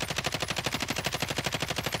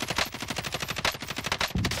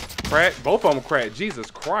 Crack. Both of them cracked.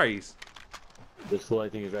 Jesus Christ. This fool, I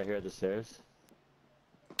think, is right here at the stairs.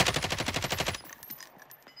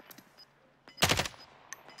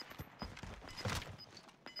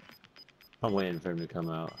 I'm waiting for him to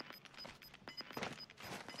come out.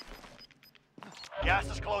 Gas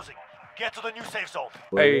is closing. Get to the new safe zone.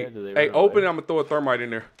 Where Hey, they? Do they hey, run open it. away? I'm gonna throw a thermite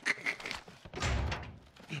in there.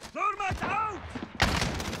 Thermite out!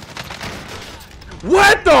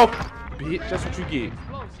 What the? Bitch, that's what you get.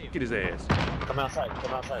 Get his ass. Come outside.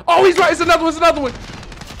 Come outside. Oh, he's right. It's another one. It's another one.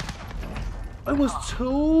 It was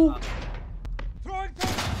two. Throwing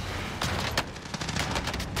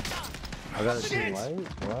I got a team light.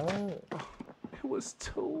 What? It was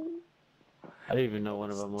two. I didn't even know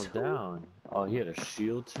one of them was down. Oh, he had a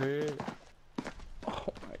shield turret. Oh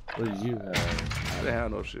my God. What did you have? I didn't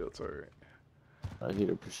have no shield turret. I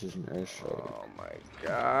hit a precision airstrike. Oh my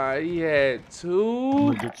god, he had I'm two.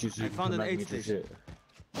 gonna get you so you can found come an back and aid get your station.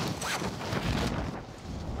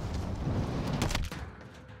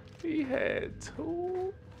 shit. He had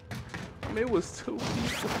two. I mean, it was two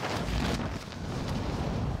people.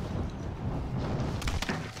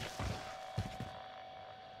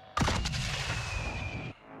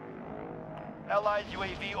 Allied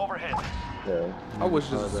UAV overhead. Yeah. I wish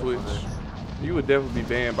this was That Switch. one. You would definitely be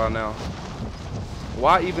banned by now.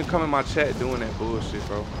 Why even come in my chat doing that bullshit,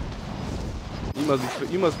 bro?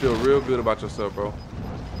 You must feel real good about yourself, bro.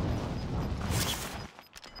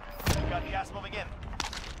 Got gas moving in.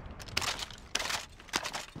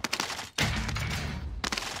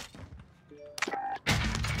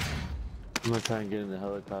 I'm gonna try and get in the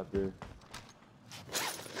helicopter.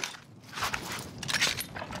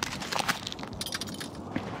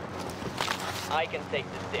 I can take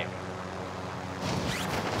the stick.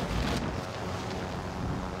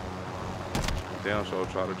 Damn sure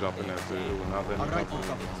try to jump in there too. It will not let me Alright, jump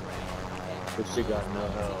in. This shit got no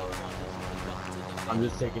health. I'm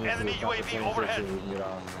just taking it to Enemy the top of UAV train overhead. so we can get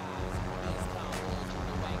off.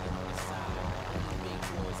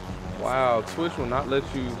 Wow, Twitch will not let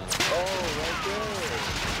you. Oh, right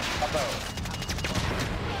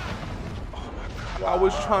there. I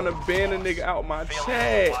was trying to ban a nigga out my Failing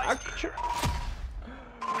chat. supplies, teacher.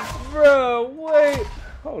 Bro, wait.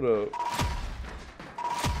 Hold up.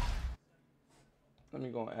 Let me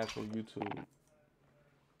go on actual YouTube.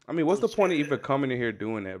 I mean, what's the point of even coming in here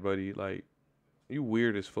doing that, buddy? Like, you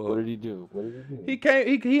weird as fuck. What did he do? What did he do? He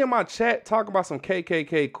came. He in my chat talking about some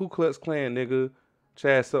KKK, Ku Klux Klan, nigga.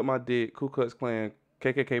 Chad suck my dick. Ku Klux Klan,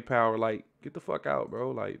 KKK power. Like, get the fuck out,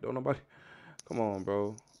 bro. Like, don't nobody. Come on,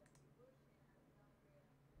 bro.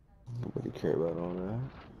 Nobody care about all that.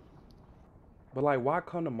 But like, why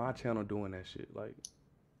come to my channel doing that shit? Like,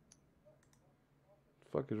 the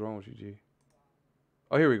fuck is wrong with you, G?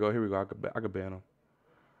 Oh, here we go. Here we go. I could ban him.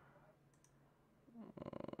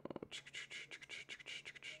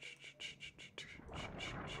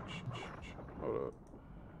 Hold up.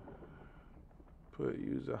 Put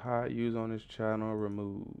user hide use on this channel.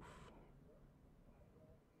 Remove.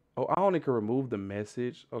 Oh, I only can remove the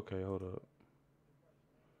message. Okay, hold up.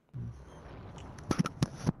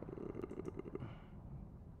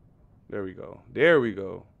 There we go. There we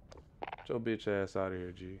go. Get your bitch ass out of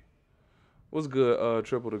here, G. What's good,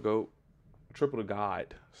 Triple the GOAT? Triple the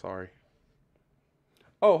God. Sorry.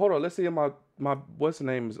 Oh, hold on. Let's see if my what's the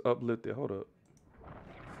name is uplifted. Hold up.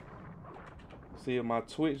 See if my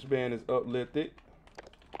Twitch ban is uplifted.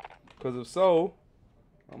 Because if so,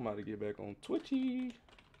 I'm about to get back on Twitchy.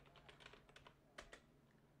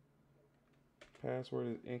 Password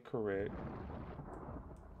is incorrect.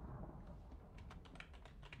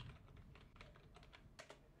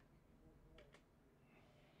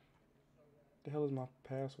 The hell is my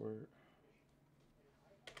password?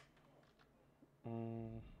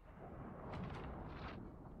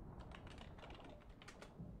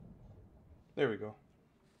 There we go.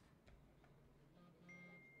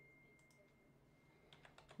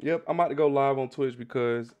 Yep, I'm about to go live on Twitch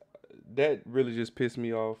because that really just pissed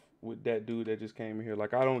me off with that dude that just came in here.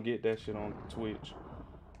 Like, I don't get that shit on Twitch.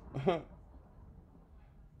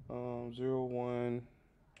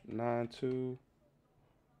 0192.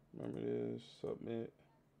 Remember this. Submit.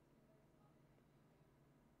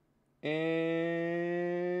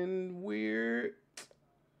 And weird.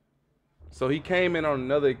 So he came in on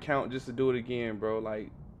another account just to do it again, bro.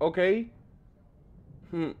 Like, okay.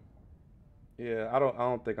 Yeah, I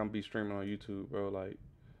don't think I'm be streaming on YouTube, bro. Like,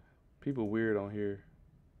 people weird on here.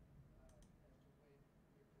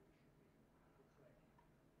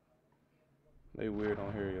 They weird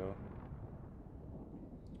on here, yo.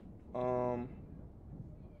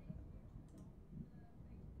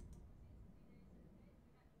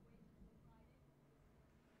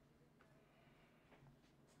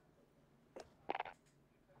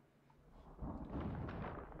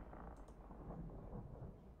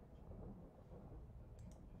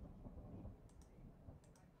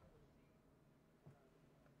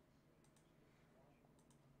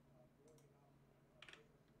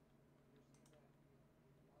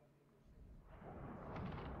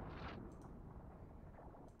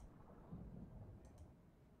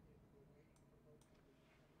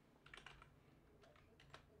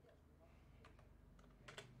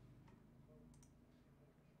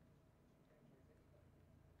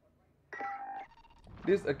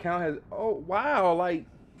 This account has, oh wow, like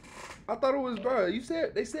I thought it was, bro.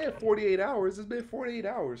 They said 48 hours. It's been 48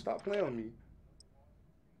 hours. Stop playing with me.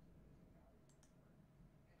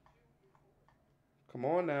 Come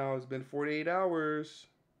on now, it's been 48 hours.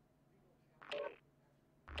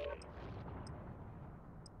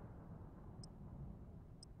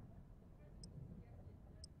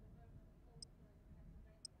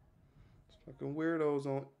 Fucking weirdos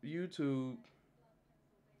on YouTube.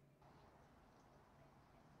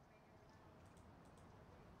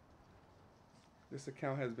 This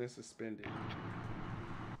account has been suspended.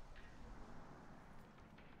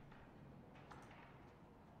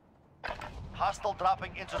 Hostile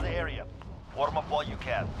dropping into the area. Warm up while you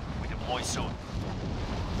can. We deploy soon.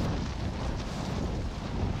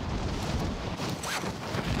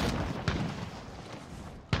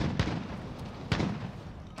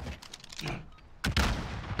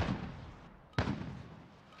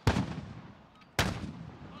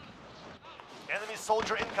 Enemy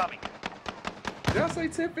soldier incoming. Did I say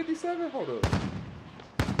 1057? Hold up.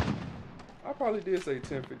 I probably did say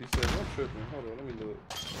 1057. I'm tripping. Hold on, let me look.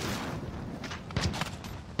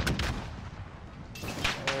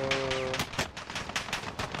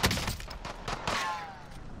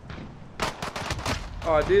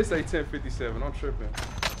 Oh, I did say 1057. I'm tripping.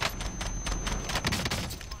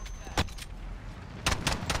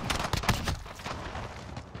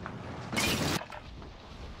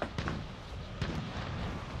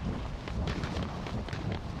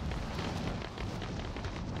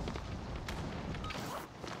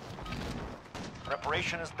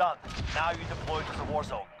 Preparation is done. Now you deploy to the war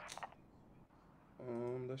zone.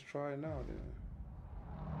 Let's try it now then.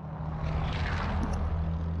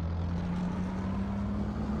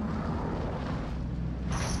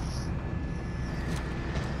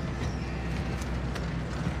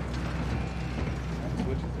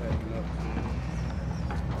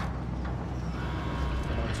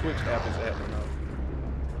 Twitch app is acting up.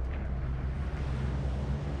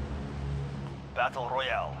 Battle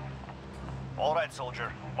Royale. All right,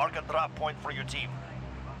 soldier. Mark a drop point for your team.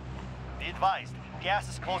 Be advised, gas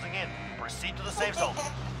is closing in. Proceed to the safe zone.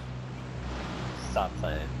 Stop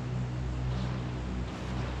playing.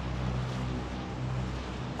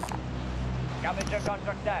 Scavenger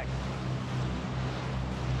contract tag.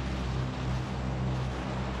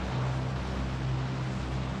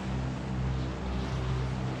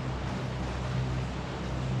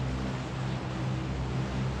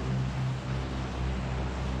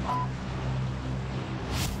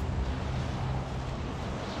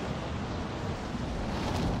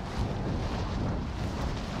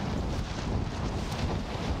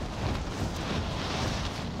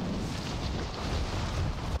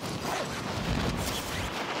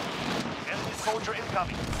 Soldier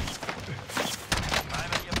incoming.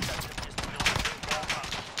 Primary objective is to build a wall up.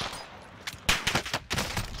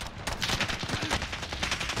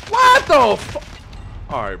 What the fuck?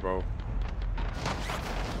 Alright, bro.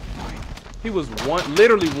 He was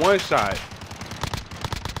literally one shot.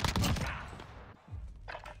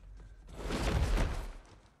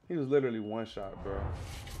 He was literally one shot, bro.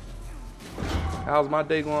 How's my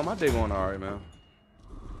day going? My day going alright, man.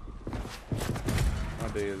 My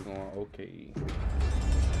day is going okay.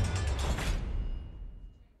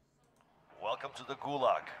 Welcome to the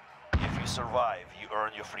Gulag. If you survive, you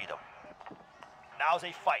earn your freedom. Now's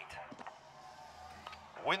a fight.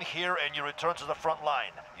 Win here and you return to the front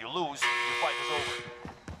line. You lose, your fight is over.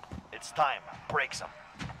 It's time. Break some.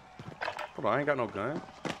 Hold on, I ain't got no gun.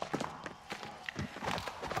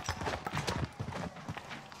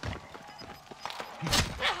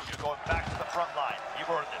 You're going back to the front line. You've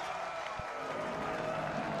earned it.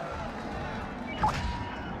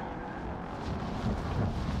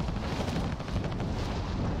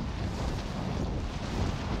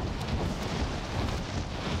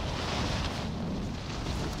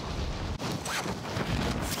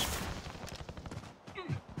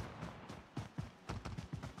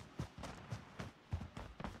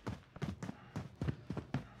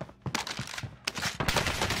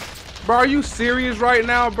 Bro, are you serious right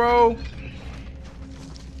now, bro?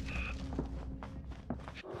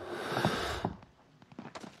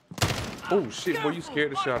 Oh shit, boy, you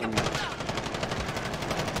scared the shot of me.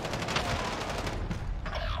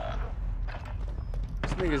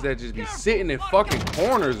 These niggas that just be sitting in fucking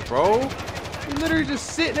corners, bro. You literally just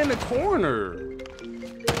sitting in the corner.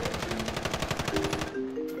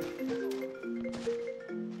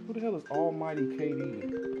 Who the hell is Almighty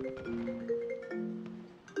KD?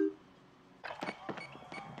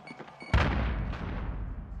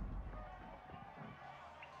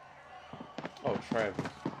 Oh, Travis.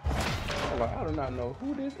 I do not know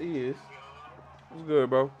who this is. What's good,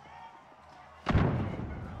 bro?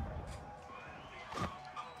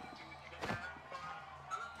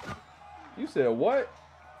 You said what?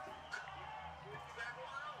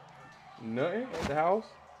 Nothing at the house?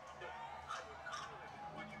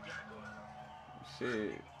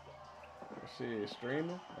 Shit. Shit,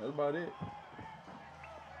 streaming. That's about it.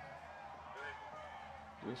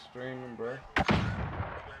 Just streaming, bro.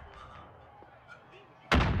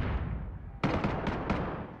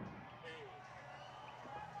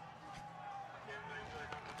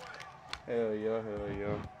 Hell yeah, hell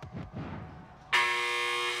yeah.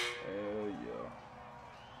 Hell yeah.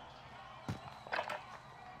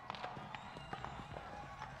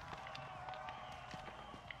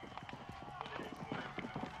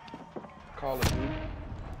 Call of Duty.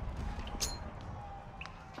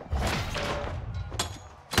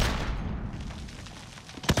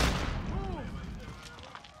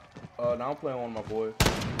 Now I'm playing one of my boys.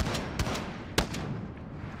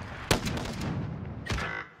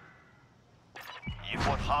 You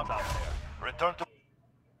fought hard out there. Return to.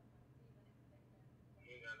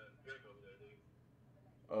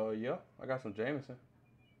 Yeah, I got some Jameson.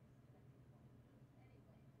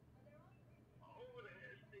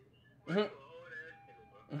 That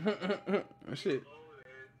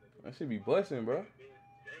shit be busting, bro.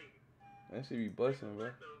 That shit be busting,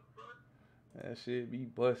 bro. That shit be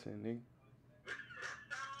busting, nigga.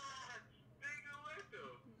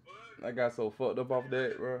 I got so fucked up off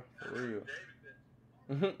that, bro. For real.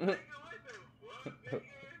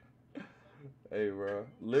 Hey, bro.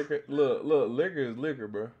 Liquor, look, liquor is liquor,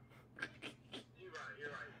 bro.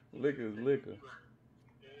 Liquor is liquor.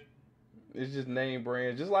 It's just name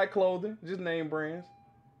brands, just like clothing, just name brands.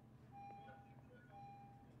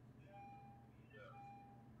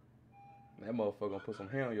 That motherfucker gonna put some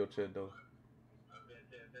hair on your chest, though.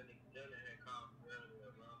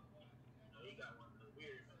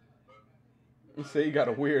 He said he got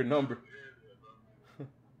a weird number.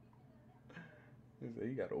 He said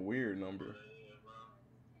he got a weird number.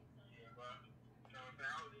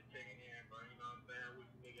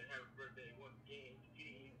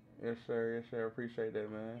 Yes, sir. Yes, sir. Appreciate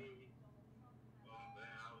that, man.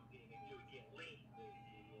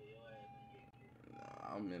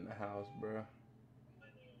 Nah, I'm in the house, bro.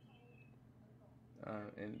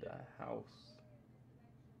 I'm in the house.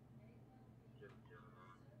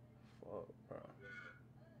 Fuck, bro.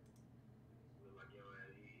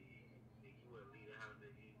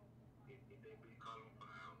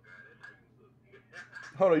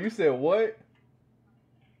 Hold on, you said what?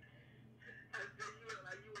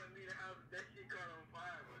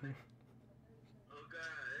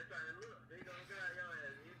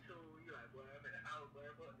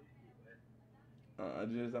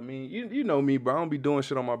 I mean, you know me, bro. I don't be doing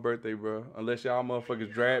shit on my birthday, bro. Unless y'all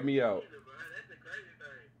motherfuckers drag me out.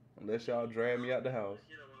 Unless y'all drag me out the house.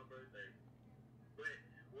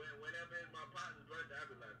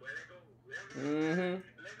 As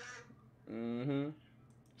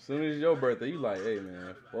soon as it's your birthday, you like, hey,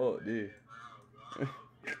 man, fuck this.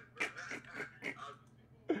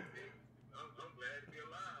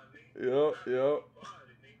 Yup.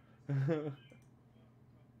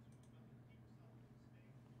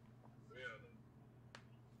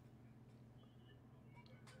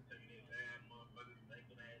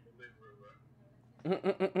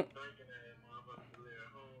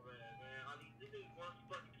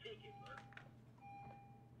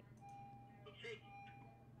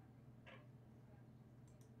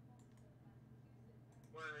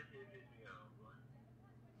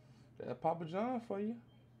 That Papa John for you.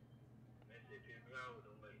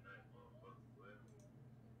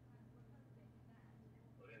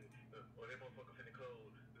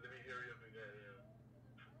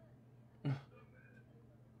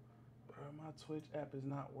 Bro, my Twitch app is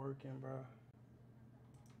not working, bro.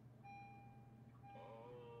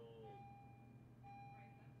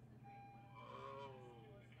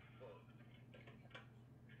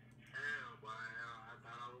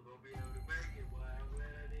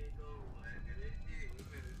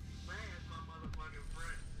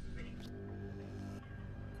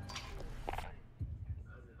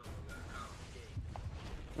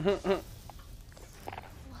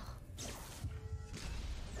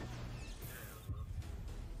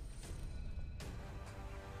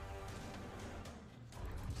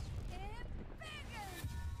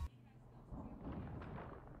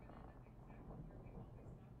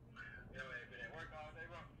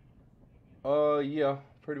 Yeah,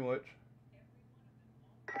 pretty much.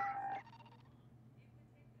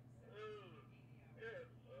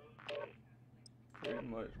 Pretty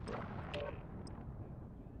much, bro.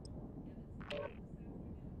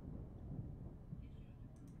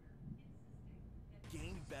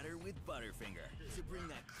 Game better with Butterfinger to bring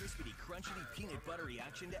that crispity, crunchity, peanut buttery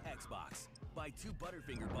action to Xbox. Buy 2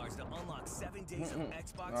 Butterfinger bars to unlock 7 days of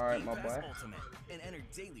Xbox Game Pass Ultimate and enter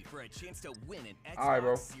daily for a chance to win an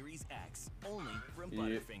Xbox Series X. Only from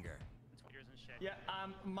Butterfinger. Yeah,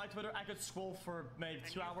 my Twitter, I could scroll for maybe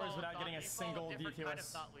 2 hours without getting a single DTOS. Kind of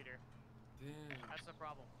thought leader. Damn. That's the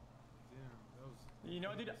problem. Damn, that was... You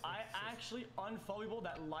know, dude, I actually unfollow people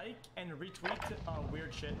that like and retweet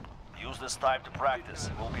weird shit. Use this time to practice.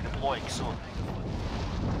 We'll be deploying soon.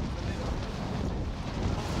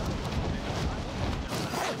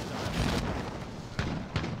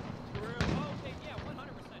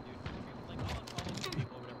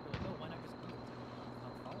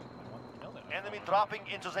 Enemy dropping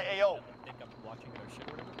into the AO.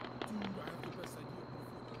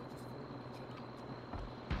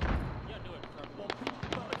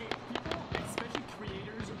 Especially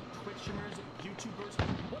creators, Twitch streamers, YouTubers,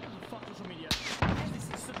 whatever the fuck social media. This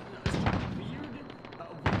is such a weird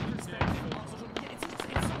perspective on social media. It's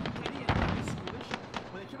so petty and it's foolish.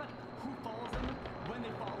 When they care about who follows them, when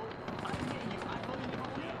they follow. I'm getting you. I follow you, they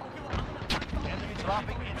follow me. Okay, well, I'm gonna Enemy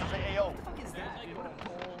dropping into the AO. What the fuck is that, dude?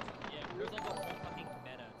 Yeah, there's like a whole fucking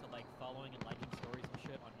meta to like following and liking stories and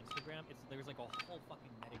shit on Instagram. There's like a whole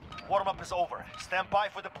fucking meta game. Warm-up is over. Stand by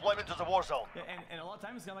for deployment to the war zone. Yeah, and a lot of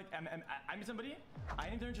times it's kind of like I meet somebody, I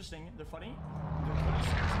think they're interesting, they're funny, they're not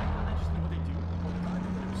interested in what they do.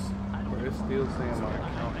 I don't Bro, it's still saying my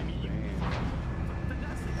account.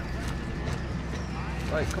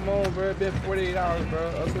 Like, come on, bro. It's been 48 hours, bro.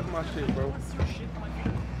 Uplift my shit, bro.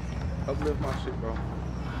 Uplift my shit, bro.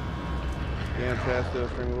 Damn, Chastel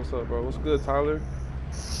streamer. What's up, bro? What's good, Tyler?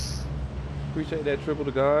 Appreciate that triple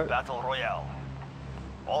to God. Battle Royale.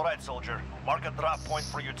 All right, soldier. Mark a drop point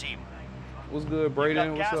for your team. What's good,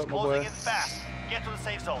 Brayden? What's up, my closing boy? in fast. Get to the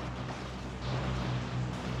safe zone.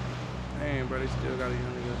 Dang, bro, they still got a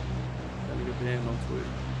young nigga. That nigga banned on Twitch.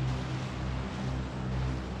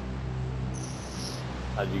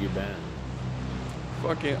 How'd you get banned?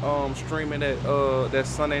 Fucking streaming that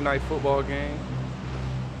Sunday night football game.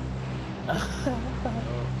 They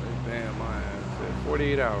banned my ass at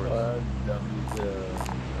 48 hours.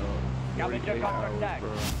 48 hours,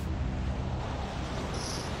 bro.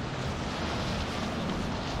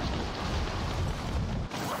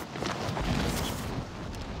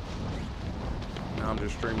 Now I'm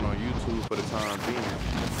just streaming on YouTube for the time being.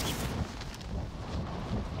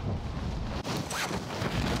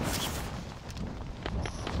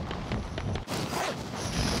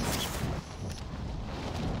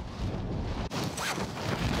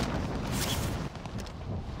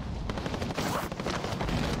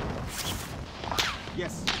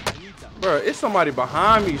 Yes. Bro, it's somebody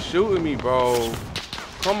behind me shooting me, bro.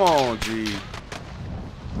 Come on, G.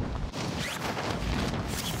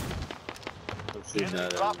 Enemy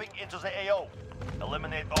dropping into the AO.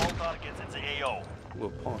 Eliminate all targets in the AO.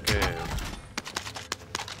 Little punk ass.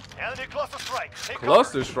 Enemy cluster strike. Take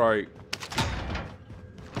Cluster strike.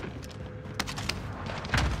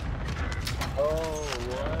 Oh,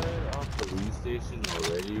 what? Off the police station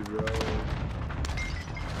already, bro?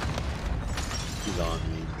 He's on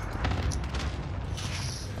me.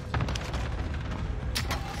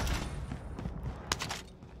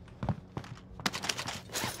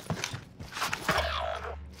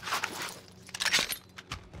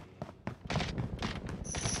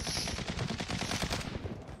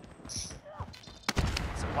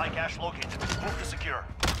 Supply cache located. Move to secure.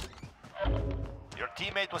 Your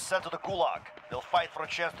teammate was sent to the Gulag. They'll fight for a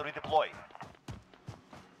chance to redeploy.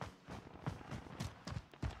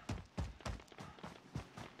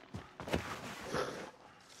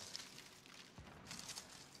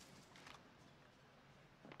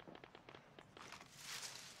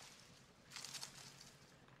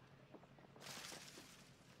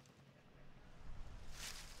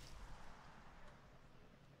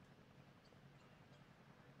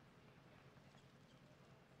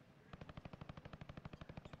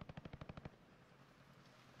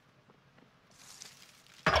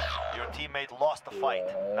 Your teammate lost the fight.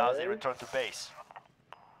 Now they return to base.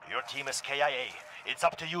 Your team is KIA. It's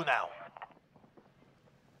up to you now.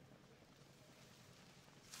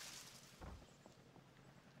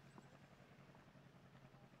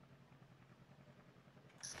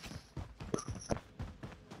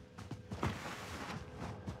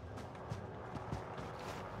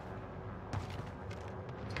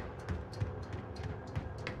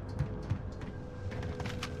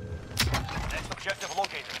 Next objective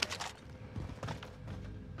located.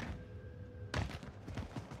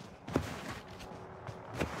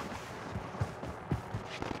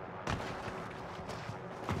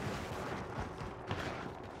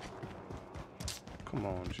 Come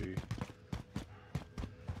on, G.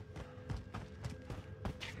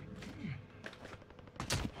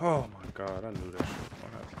 Oh my God, I knew that shit was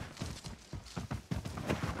gonna happen.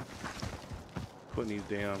 Putting these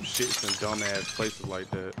damn shits in dumbass places like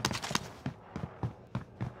that.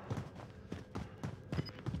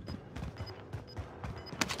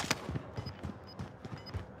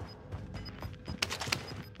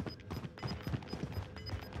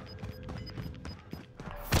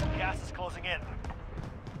 Gas is closing in.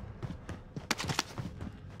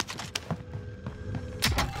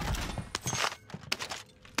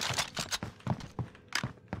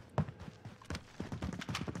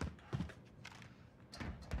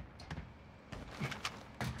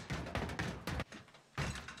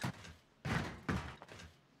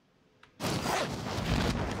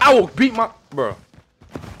 I will beat my bro.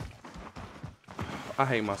 I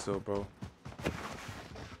hate myself, bro.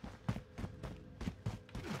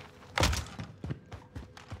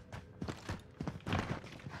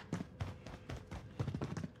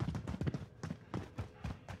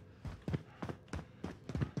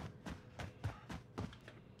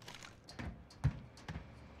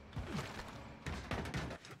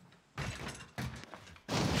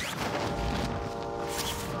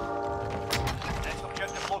 Next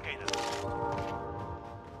objective located.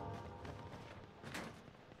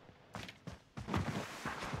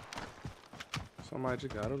 Somebody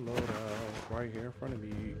just got a load out right here in front of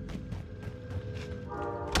me.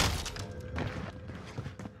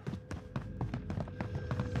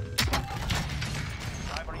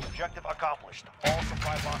 Primary objective accomplished. All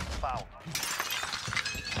supply boxes found.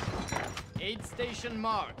 Aid station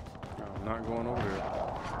marked. I'm not going over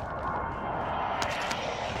there.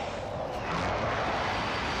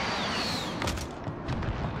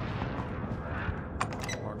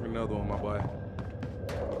 Mark another one, my boy.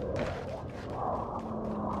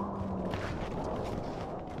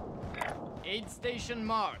 Aid station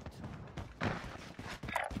marked.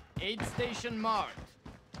 Aid station marked.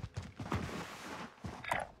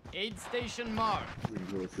 Aid station marked.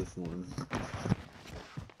 What's this one?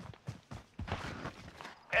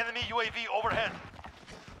 Enemy UAV overhead.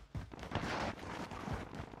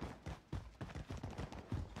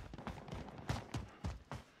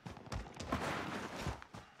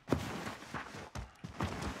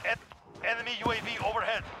 Enemy UAV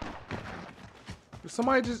overhead. Did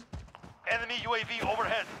somebody just Enemy UAV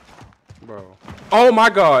overhead. bro. Oh my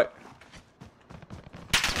god.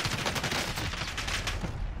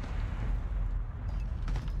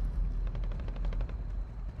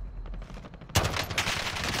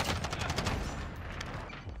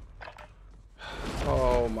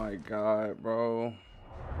 Oh my god, bro.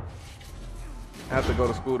 I have to go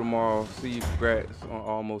to school tomorrow. See you, congrats on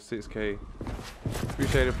almost 6K.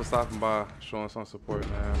 Appreciate it for stopping by, showing some support,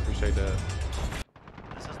 man. Appreciate that.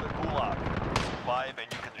 This is the Gulag. Survive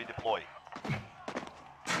and you can redeploy.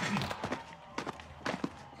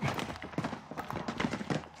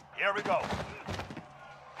 Here we go.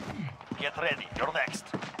 Get ready. You're next.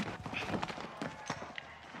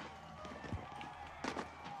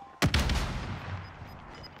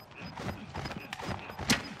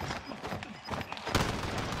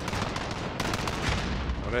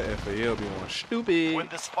 Oh, that FAL be one stupid. Win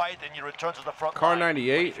this fight and you return to the front Car line.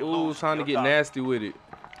 98. If you Ooh, lose, time to you're get done. nasty with it.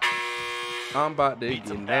 I'm about to Beat get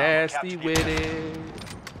them down, nasty capture with the it.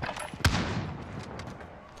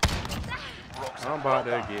 Rogues I'm are about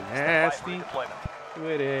to well done. get Stand by for nasty redeployment.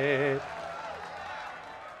 with it.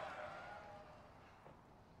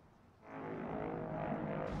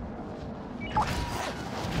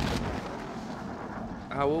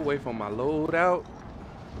 I will wait for my loadout.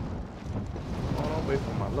 Hold on, wait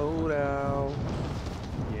for my loadout.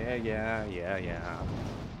 Yeah.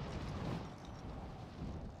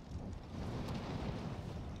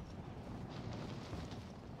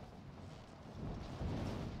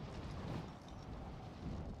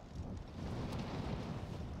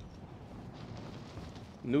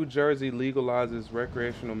 New Jersey legalizes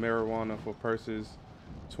recreational marijuana for persons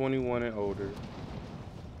 21 and older.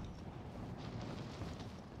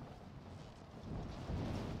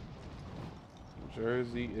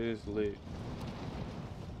 Jersey is lit.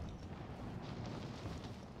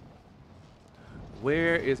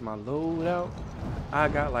 Where is my loadout? I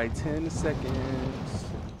got like 10 seconds.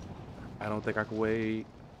 I don't think I can wait.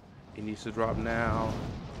 It needs to drop now.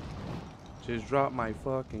 Just drop my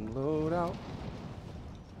fucking loadout.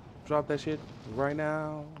 Drop that shit right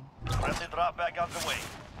now. Friendly drop back out the way.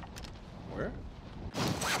 Where?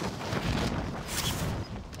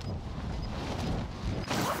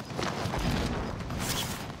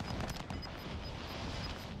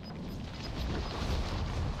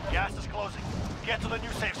 Gas is closing. Get to the new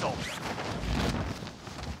safe zone.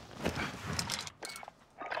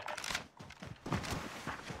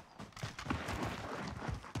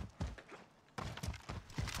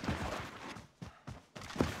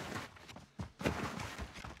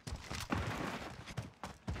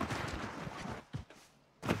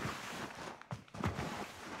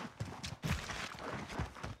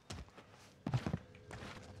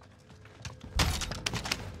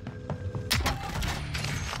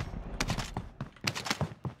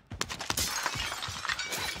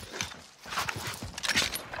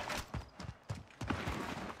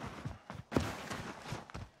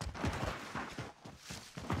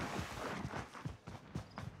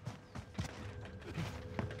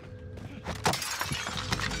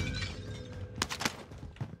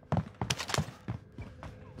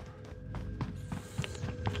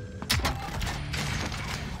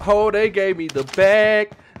 Oh, they gave me the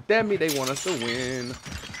bag. That mean they want us to win.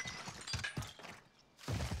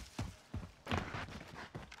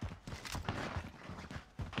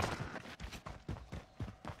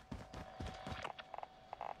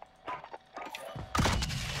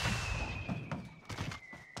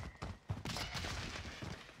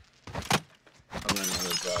 I'm gonna have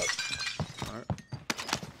a drop. All right.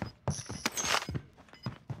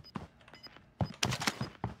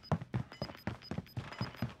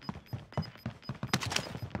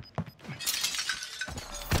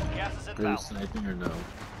 Gas is Are you inbound. sniping or no?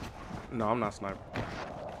 No, I'm not sniping.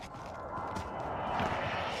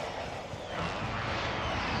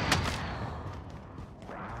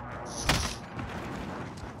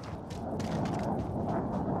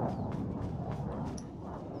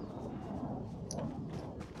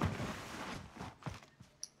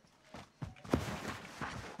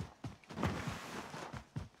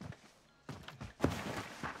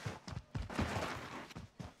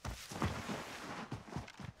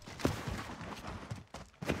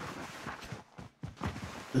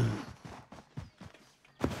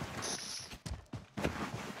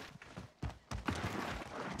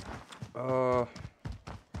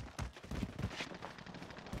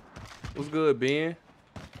 What's good, Ben?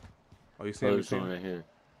 Oh, you see Oh, him? there's one right here.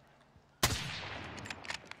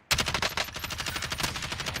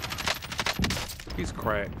 He's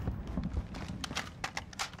cracked.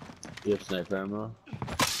 You have sniper ammo?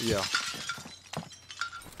 Yeah.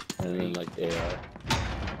 And then like AR.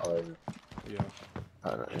 Oh, Yeah. I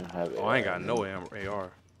don't even have Oh, AR. I ain't got no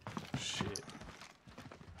AR. Shit.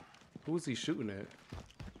 Who is he shooting at?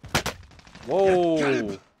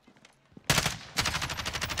 Whoa.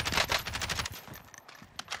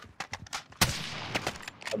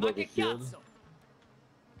 I broke a shield.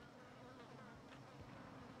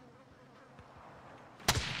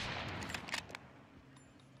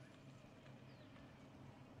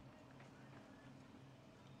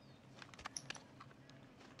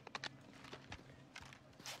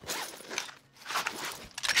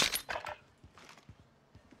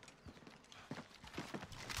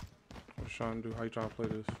 What you trying to do? How you trying to play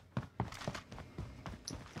this?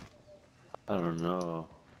 I don't know.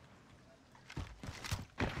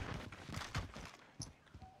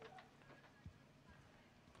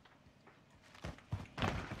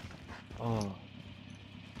 Oh.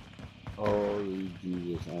 Holy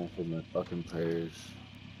Jesus, answer my fucking prayers.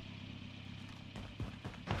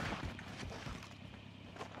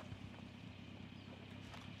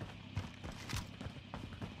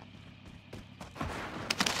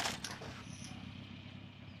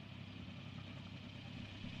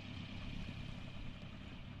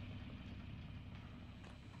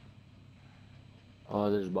 Oh,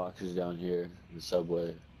 there's boxes down here in the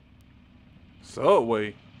subway.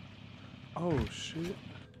 Subway. Oh shit.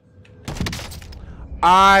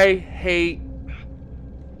 I hate.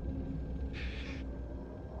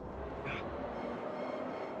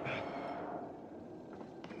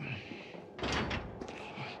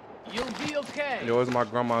 You'll be okay. Yo, it's my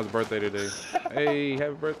grandma's birthday today. Hey,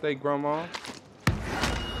 happy birthday, grandma.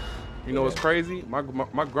 You know what's crazy? My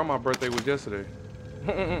grandma's birthday was yesterday.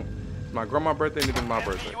 My grandma's birthday and it was my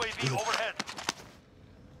birthday. UAV overhead.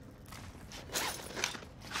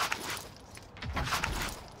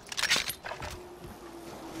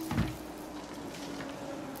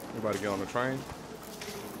 You about to get on the train?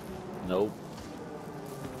 Nope.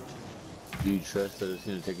 Do you trust that it's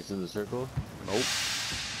gonna take us in the circle? Nope.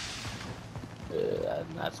 Yeah,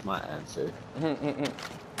 and that's my answer.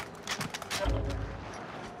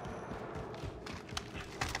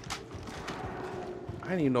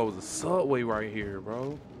 I didn't even know it was a subway right here,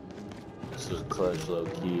 bro. This was clutch low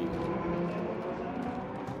key.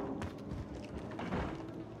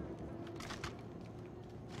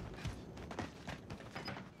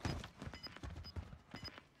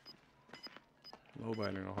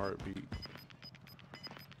 Nobody in a heartbeat.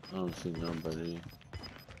 I don't see nobody.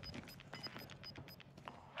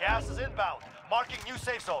 Gas is inbound. Marking new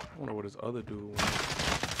safe zone. I wonder what this other dude was.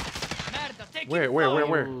 Merda, take Where? it Where?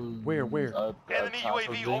 Enemy top of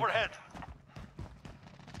UAV me. overhead.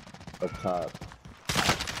 Up top.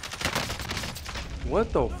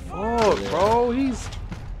 What the fuck, bro? He's.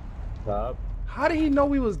 Top. How did he know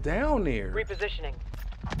we was down there? Repositioning.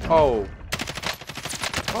 Oh.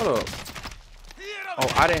 Hold up. Oh,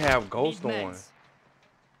 I didn't have Ghost Need on. meds.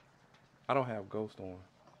 I don't have Ghost on.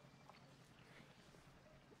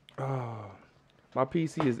 Oh, my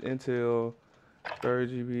PC is Intel,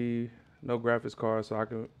 30 GB, no graphics card, so I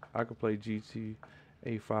can play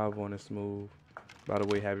GTA 5 on it smooth. By the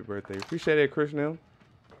way, happy birthday! Appreciate it, Krishna.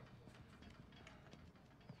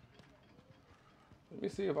 Let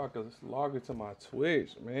me see if I can log into my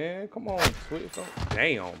Twitch, man. Come on, Twitch.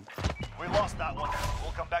 Damn. We lost that one.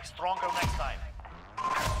 We'll come back stronger next time.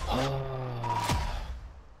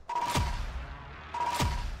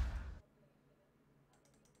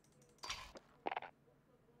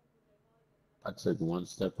 I took one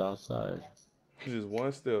step outside. Just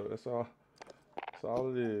one step. That's all. That's all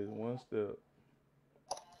it is. One step.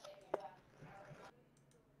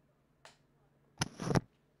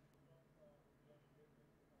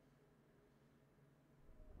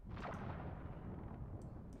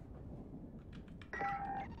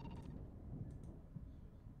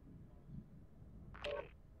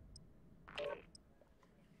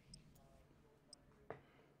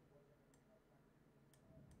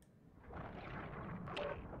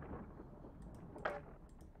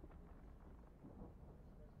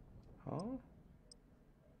 Huh?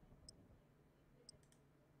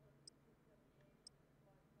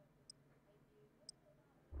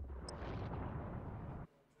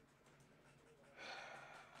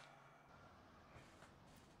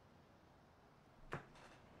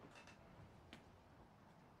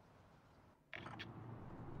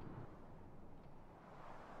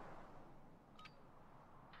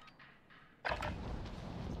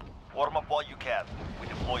 Warm up while you can. We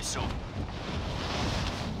deploy soon.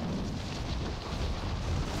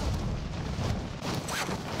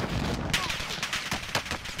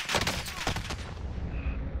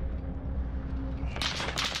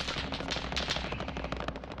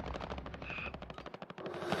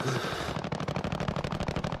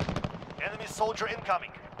 Enemy soldier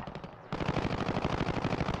incoming.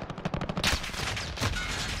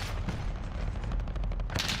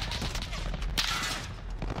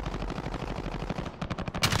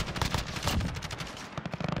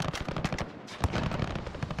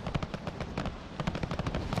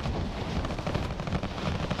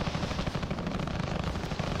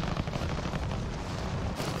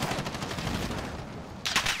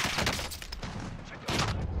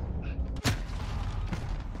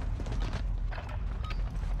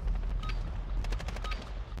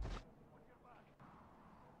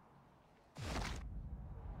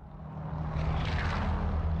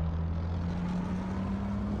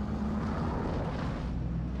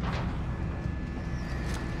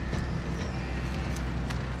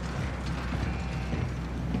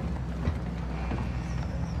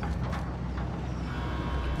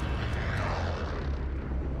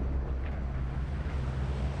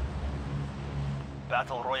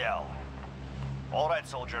 Battle Royale. All right,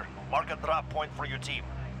 soldier. Mark a drop point for your team.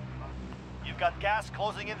 You've got gas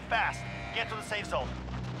closing in fast. Get to the safe zone.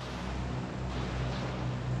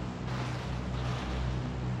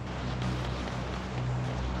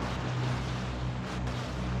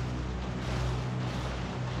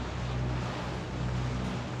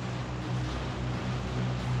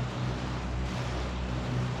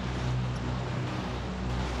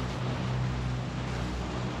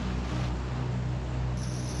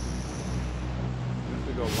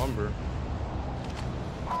 Go lumber.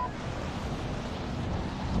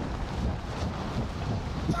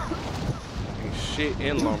 Ain't shit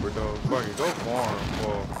in lumber though. Fuck it, go farm,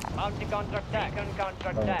 boy. Bounty counterattack.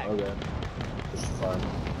 Counterattack. Oh, okay. It's fine.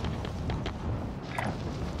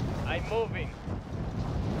 I'm moving.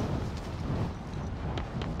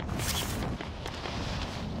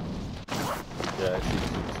 Yeah, I see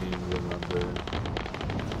 2 teams in lumber.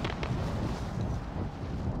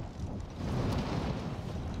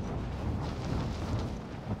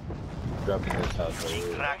 Dropping this house right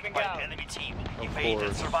here. Cracked by an enemy team. Evade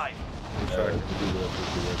and survive.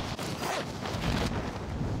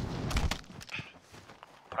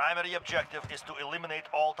 Primary objective is to eliminate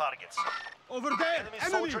all targets. Over there! Enemy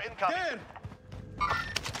soldier incoming. There!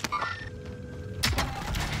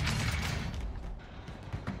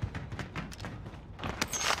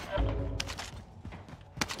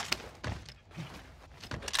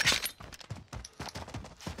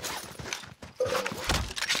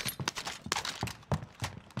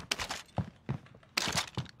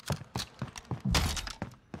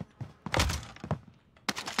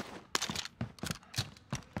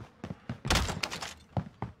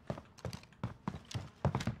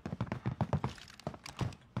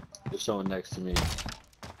 There's someone next to me.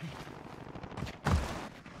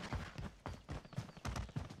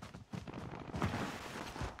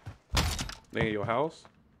 They in your house?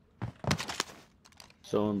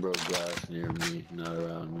 Someone broke glass near me, not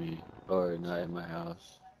around me, or not in my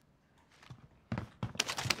house.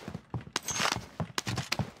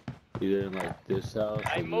 Either in like this house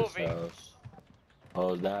or this house.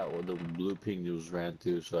 Oh, that or the blue ping just ran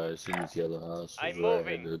through, so I assume it's yellow house. I'm Right moving.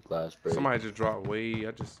 ahead of the glass break. Somebody just dropped way.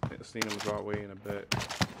 I just seen him drop way in a bet.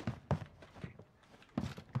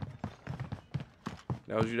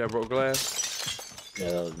 That was you that broke glass?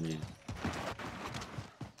 Yeah, that was me.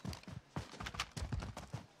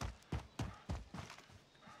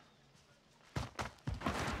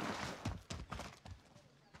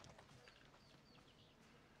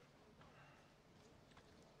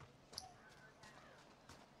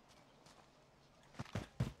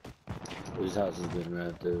 This house has been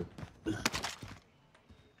ran through.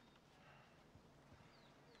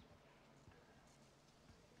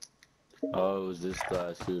 Oh, it was this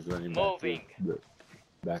glass. He was running Moving.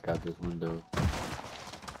 back out this window.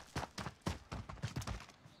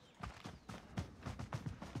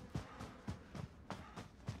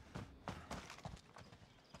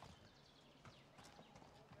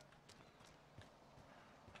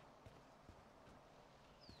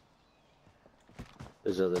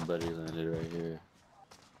 This other buddy landed right here.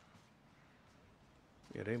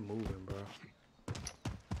 Yeah, they moving, bro.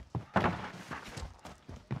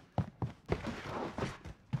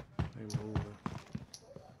 They moving.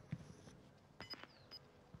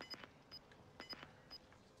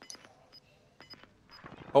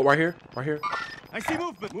 Oh, right here, right here. I see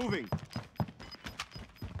movement. Moving.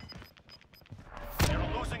 You're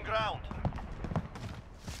losing ground.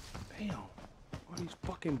 Damn. All these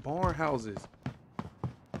fucking barn houses.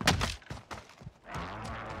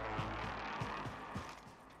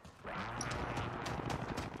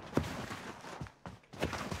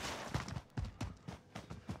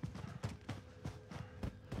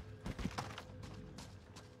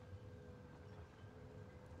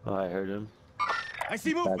 Oh, I heard him. I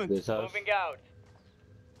see Back movement. this house. Moving out.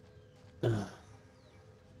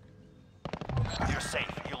 You're safe.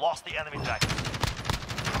 You lost the enemy jacket.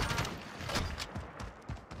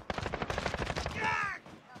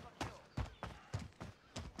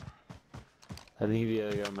 I think the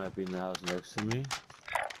other guy might be in the house next to me.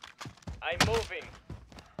 I'm moving.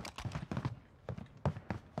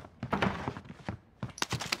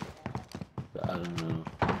 But I don't know.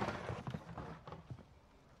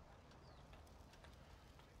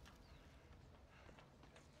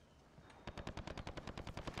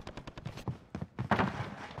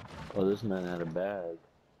 Oh, this man had a bag.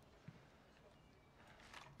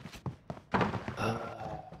 I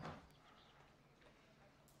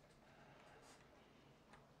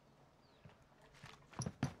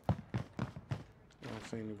don't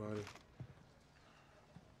see anybody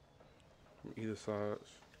from either sides.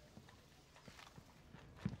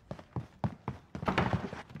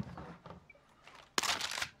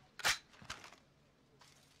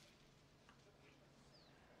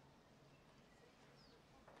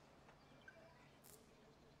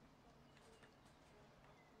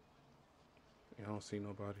 Yeah, I don't see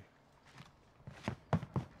nobody.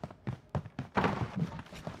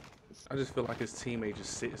 I just feel like his teammate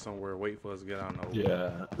just sitting somewhere waiting for us to get out of the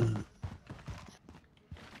Yeah.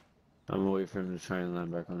 I'm gonna wait for him to try and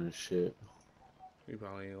land back on his shit. He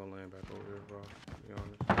probably ain't gonna land back over here, bro. To be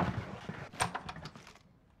honest.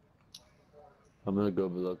 I'm gonna go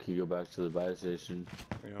below key, go back to the buy station.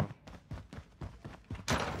 Yeah.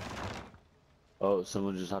 Oh,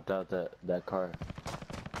 someone just hopped out that car.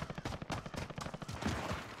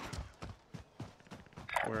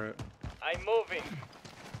 Where at? I'm moving.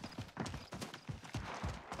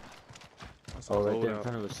 That's a Oh, right there in loadout.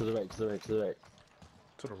 front of us. To the right, to the right, to the right.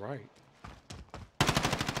 To the right.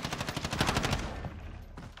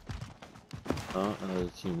 Oh, another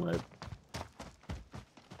team wipe. Is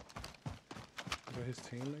that his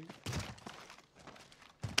teammate?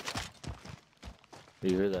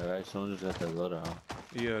 You heard that, right? Someone just got that loadout.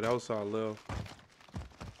 Yeah, that was our left.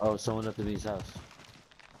 Oh, someone up in these house.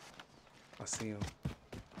 I see him.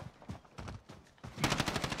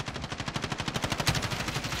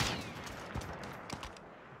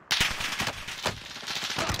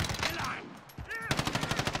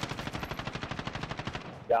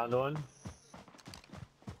 Down one.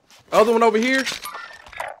 Other one over here.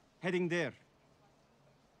 Heading there.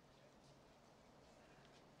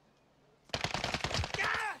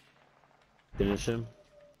 Finish him.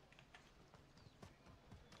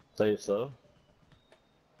 Play it slow.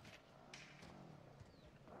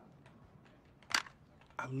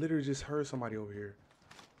 I literally just heard somebody over here.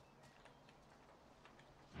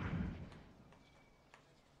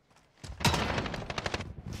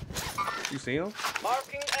 You see him?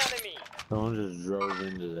 Marking enemy. Someone just drove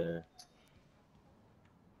into there.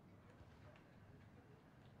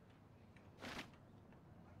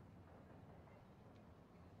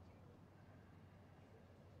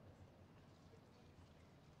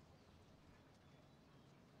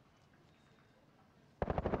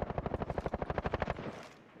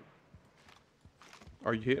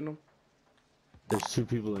 Are you hitting them? There's 2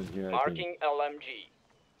 people in here. Marking LMG.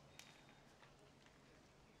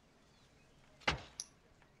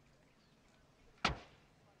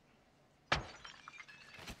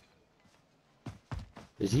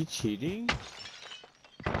 Is he cheating?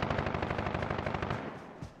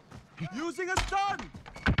 Using a stun!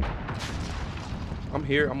 I'm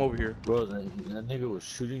here. I'm over here. Bro, that nigga was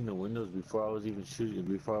shooting the windows before I was even shooting.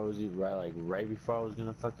 Before I was even right before I was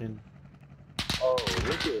gonna fucking. Oh,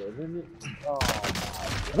 look at it. Oh my.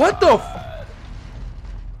 What the?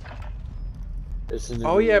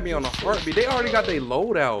 Oh, he yeah, had me on a heartbeat. They already got their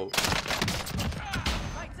loadout.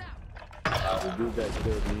 The dude that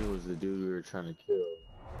killed me was the dude we were trying to kill.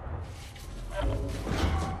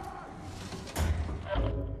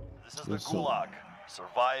 This is the Gulag.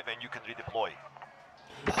 Survive and you can redeploy.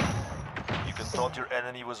 You can taunt your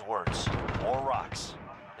enemy with words or rocks.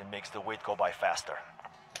 It makes the wait go by faster.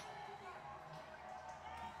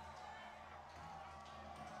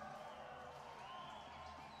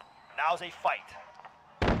 Now's a fight.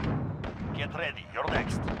 Get ready, you're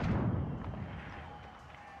next.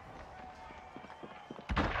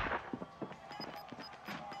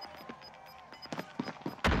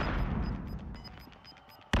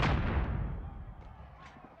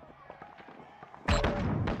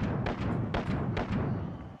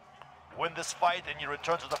 Win this fight and you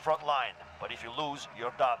return to the front line. But if you lose,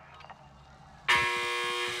 you're done.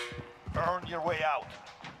 Earn your way out.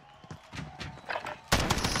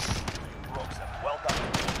 Roxanne, well done.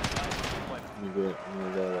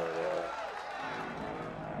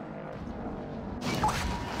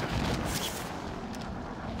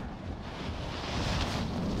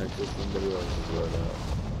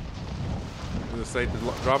 Is it safe to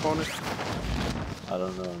drop on it? I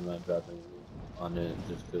don't know, I'm not dropping on it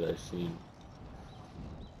just because I've seen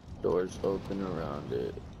doors open around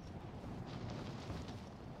it.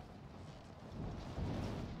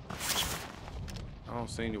 I don't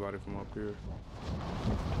see anybody from up here.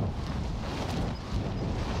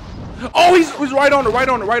 Oh, he's right on it, right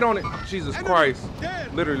on it, right on it. Jesus Christ.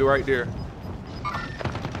 Literally right there.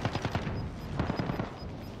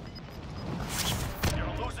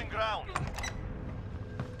 You're losing ground.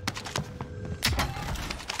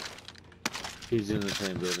 He's in the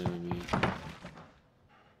same building with me.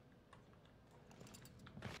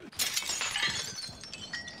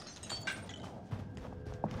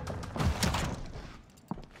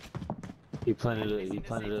 He planted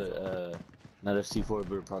another C4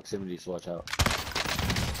 bird proximity, so watch out.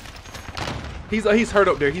 He's hurt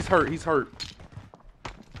up there. He's hurt. He's hurt.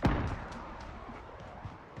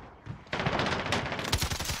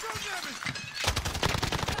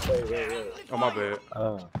 Wait. Oh, my bad.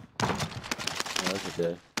 Oh. That's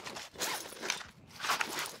okay.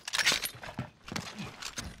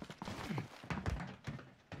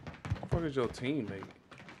 What is your teammate?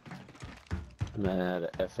 Man had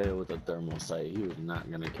a FA with a thermal sight. He was not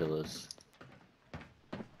gonna kill us.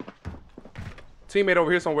 Teammate over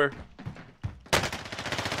here somewhere.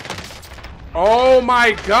 Oh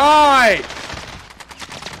my God!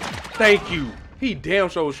 Thank you. He damn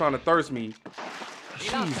sure was trying to thirst me.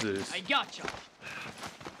 Jesus. I gotcha.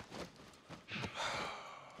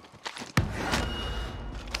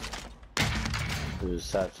 It was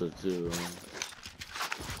Satchel too.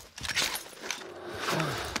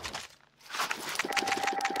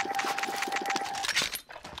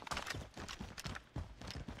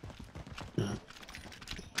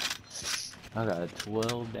 I got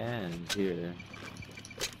 12 bands here.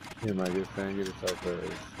 Here, my good friend, get yourself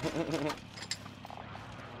first.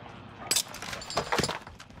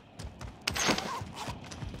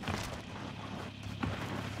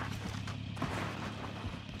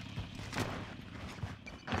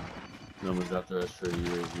 I'm gonna drop the rest for a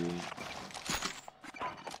UAV.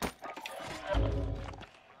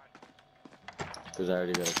 Cause I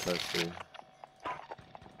already got a cluster.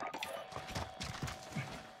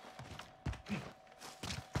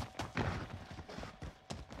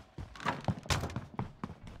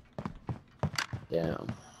 Damn,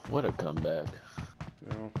 what a comeback.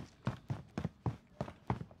 Yeah.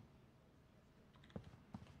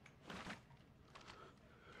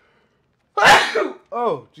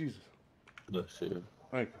 Oh, Jesus. Let's see.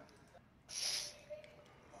 Thank you.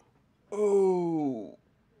 Oh,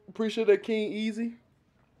 appreciate that, King Easy.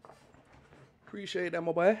 Appreciate that,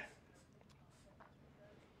 my boy.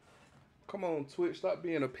 Come on, Twitch, stop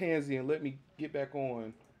being a pansy and let me get back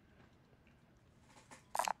on.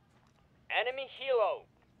 Enemy helo.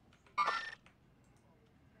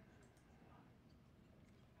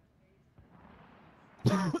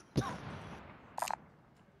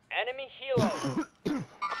 Enemy helo.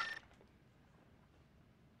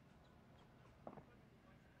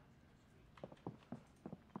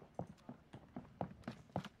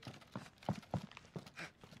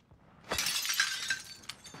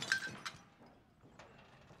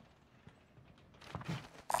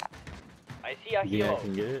 see a Yeah, I helo.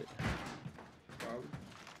 can get it. Probably.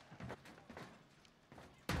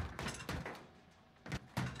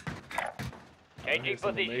 I Changing hit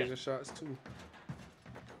some position. amazing shots too.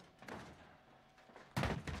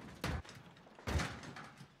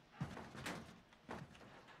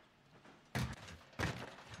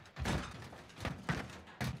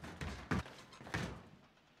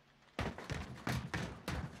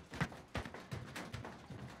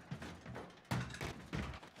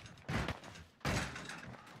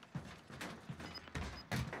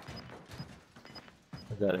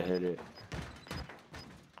 I gotta hit it.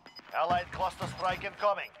 Allied cluster strike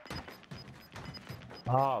incoming.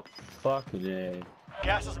 Oh, fucking A.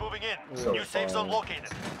 Gas is moving in. So New safe zone far.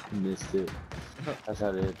 located. Missed it. I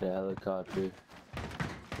tried to hit the helicopter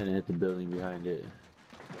and hit the building behind it.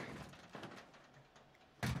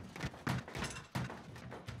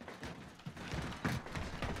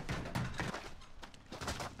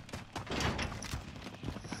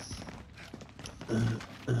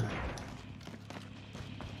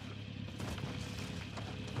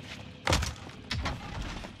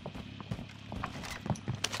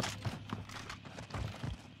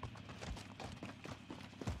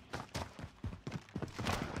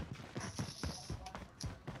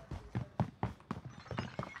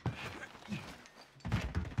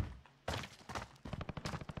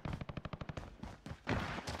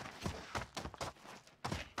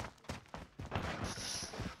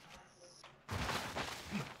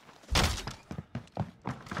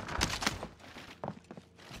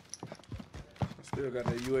 Still got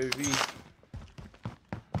that UAV.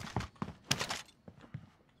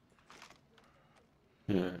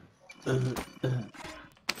 Yeah.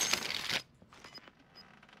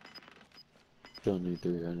 Still need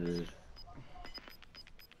 300.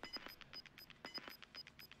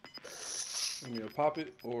 You need to pop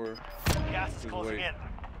it or Gas is just closing wait? in.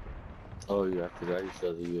 Oh yeah, I forgot you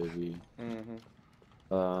saw the UAV.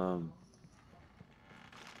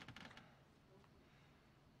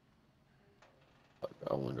 Fuck,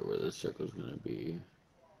 I wonder where this circle's gonna be.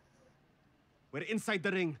 We're inside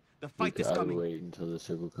the ring. The fight is I'll coming. wait until the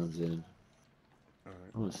circle comes in.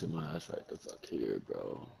 Alright. I'm gonna sit my ass right the fuck here,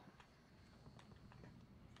 bro.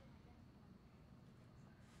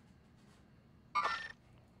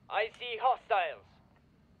 I see hostiles.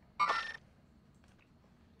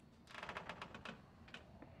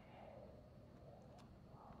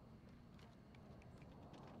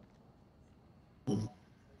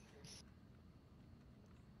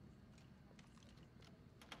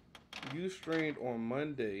 You streamed on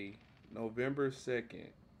Monday, November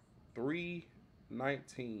 2nd, 3/19.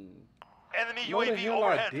 Enemy No, the UAV hell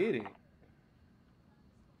overhead. I didn't.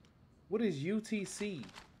 What is UTC?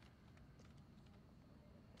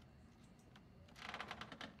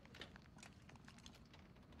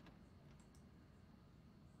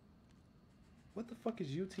 What the fuck is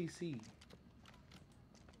UTC?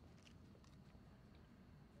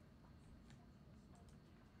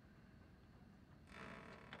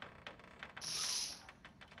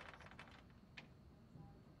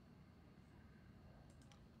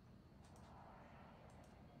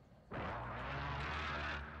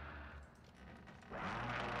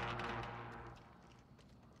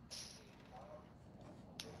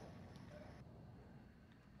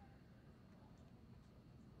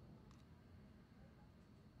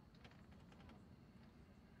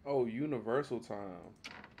 Oh, Universal Time.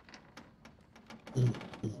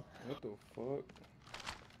 What the fuck?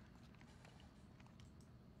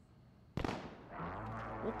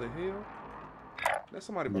 What the hell? That's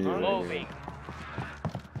somebody behind us. Moving.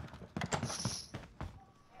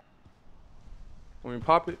 Want me to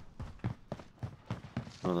pop it?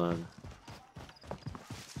 Hold on.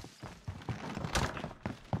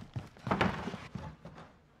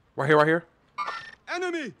 Right here, right here.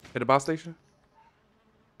 Enemy! At the bus station.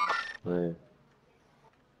 Wait.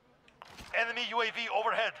 Enemy UAV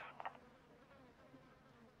overhead.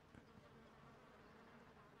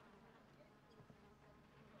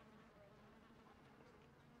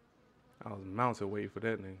 I was mounted waiting for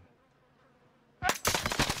that nigga.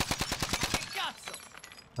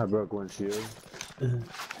 I broke one shield.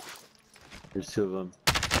 There's two of them.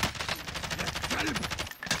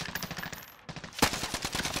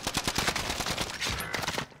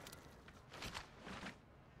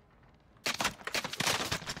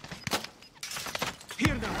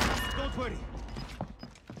 Here now. Don't worry.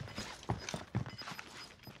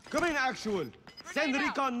 Come in, actual. Send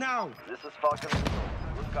recon now. This is Falcon.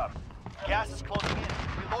 Good copy. Gas is closing in.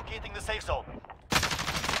 Relocating the safe zone.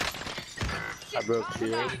 I broke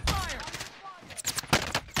shield.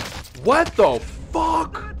 What the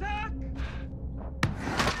fuck?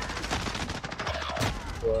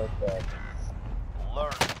 What the?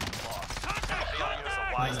 Learn, boss. Failure is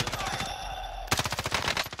a wise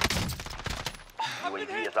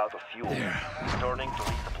UAV is out of fuel. Returning to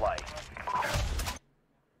resupply.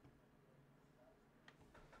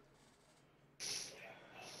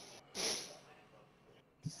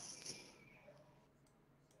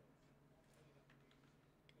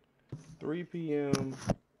 $3 p.m.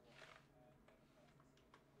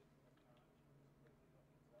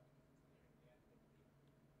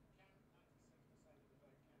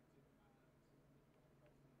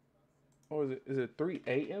 Or is it 3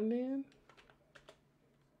 a.m. then?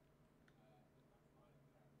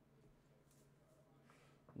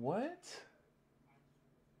 What?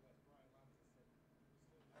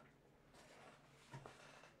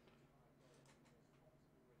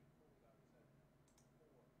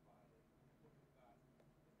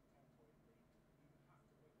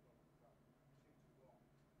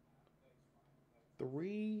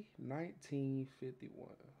 $3:19:51.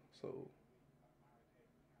 So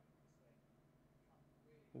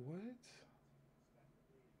what?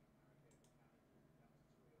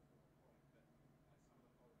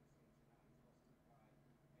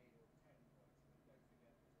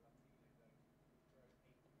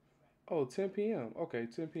 Oh, 10 p.m. Okay,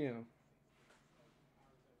 10 p.m.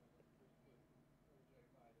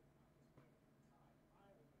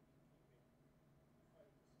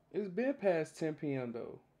 It's been past 10 p.m.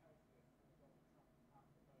 though.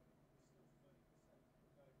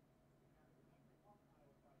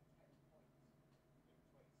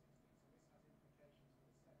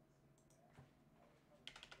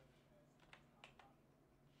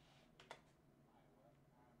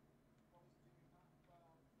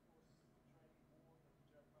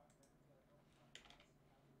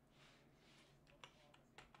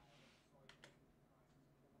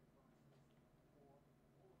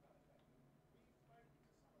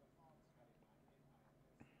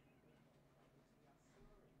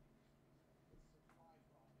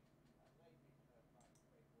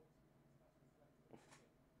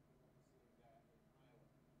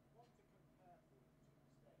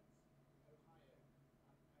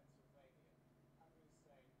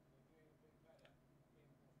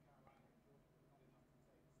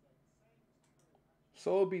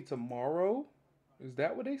 So it'll be tomorrow? Is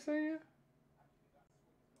that what they saying?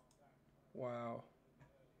 Wow.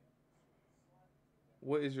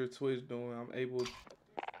 What is your Twitch doing? I'm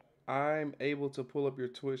able to pull up your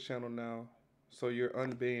Twitch channel now. So you're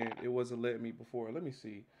unbanned. It wasn't letting me before. Let me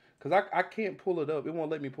see. Because I can't pull it up. It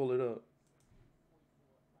won't let me pull it up.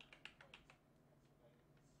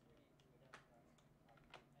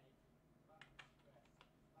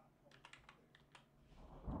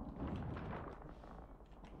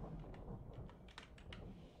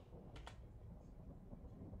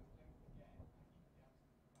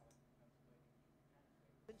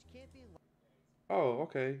 Oh,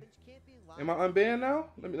 okay. Am I unbanned now?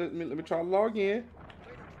 Let me try to log in.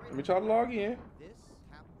 Let me try to log in.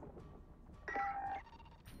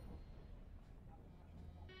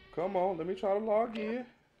 Come on, let me try to log in.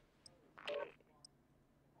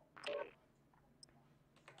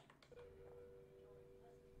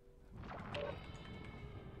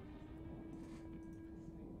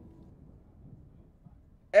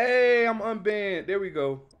 Hey, I'm unbanned. There we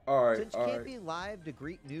go. All right, Since all can't right. be live to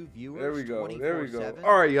greet new viewers. There we go. There we go. 24/7,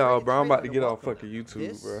 All right, y'all, create a bro. I'm about to trailer get off welcome fucking them. YouTube,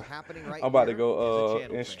 This bro. happening right I'm about to here go is a channel and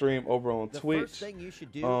trailer. stream over on The Twitch. first thing you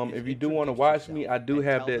should do is If you do want to introduce watch me, yourself I do and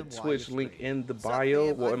have tell that them why Twitch you link stream. in the Sup, bio,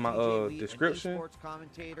 fam? well, in I'm my TJ Wheat, description. an esports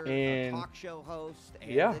commentator, And a talk show host,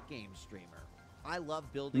 and yeah. a game streamer. I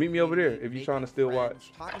love building. Meet me over there community, if you're trying to making still friends,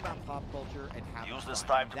 watch. talking about pop culture and having Use this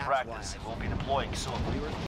fun. time to That's practice. why We'll be deploying soon.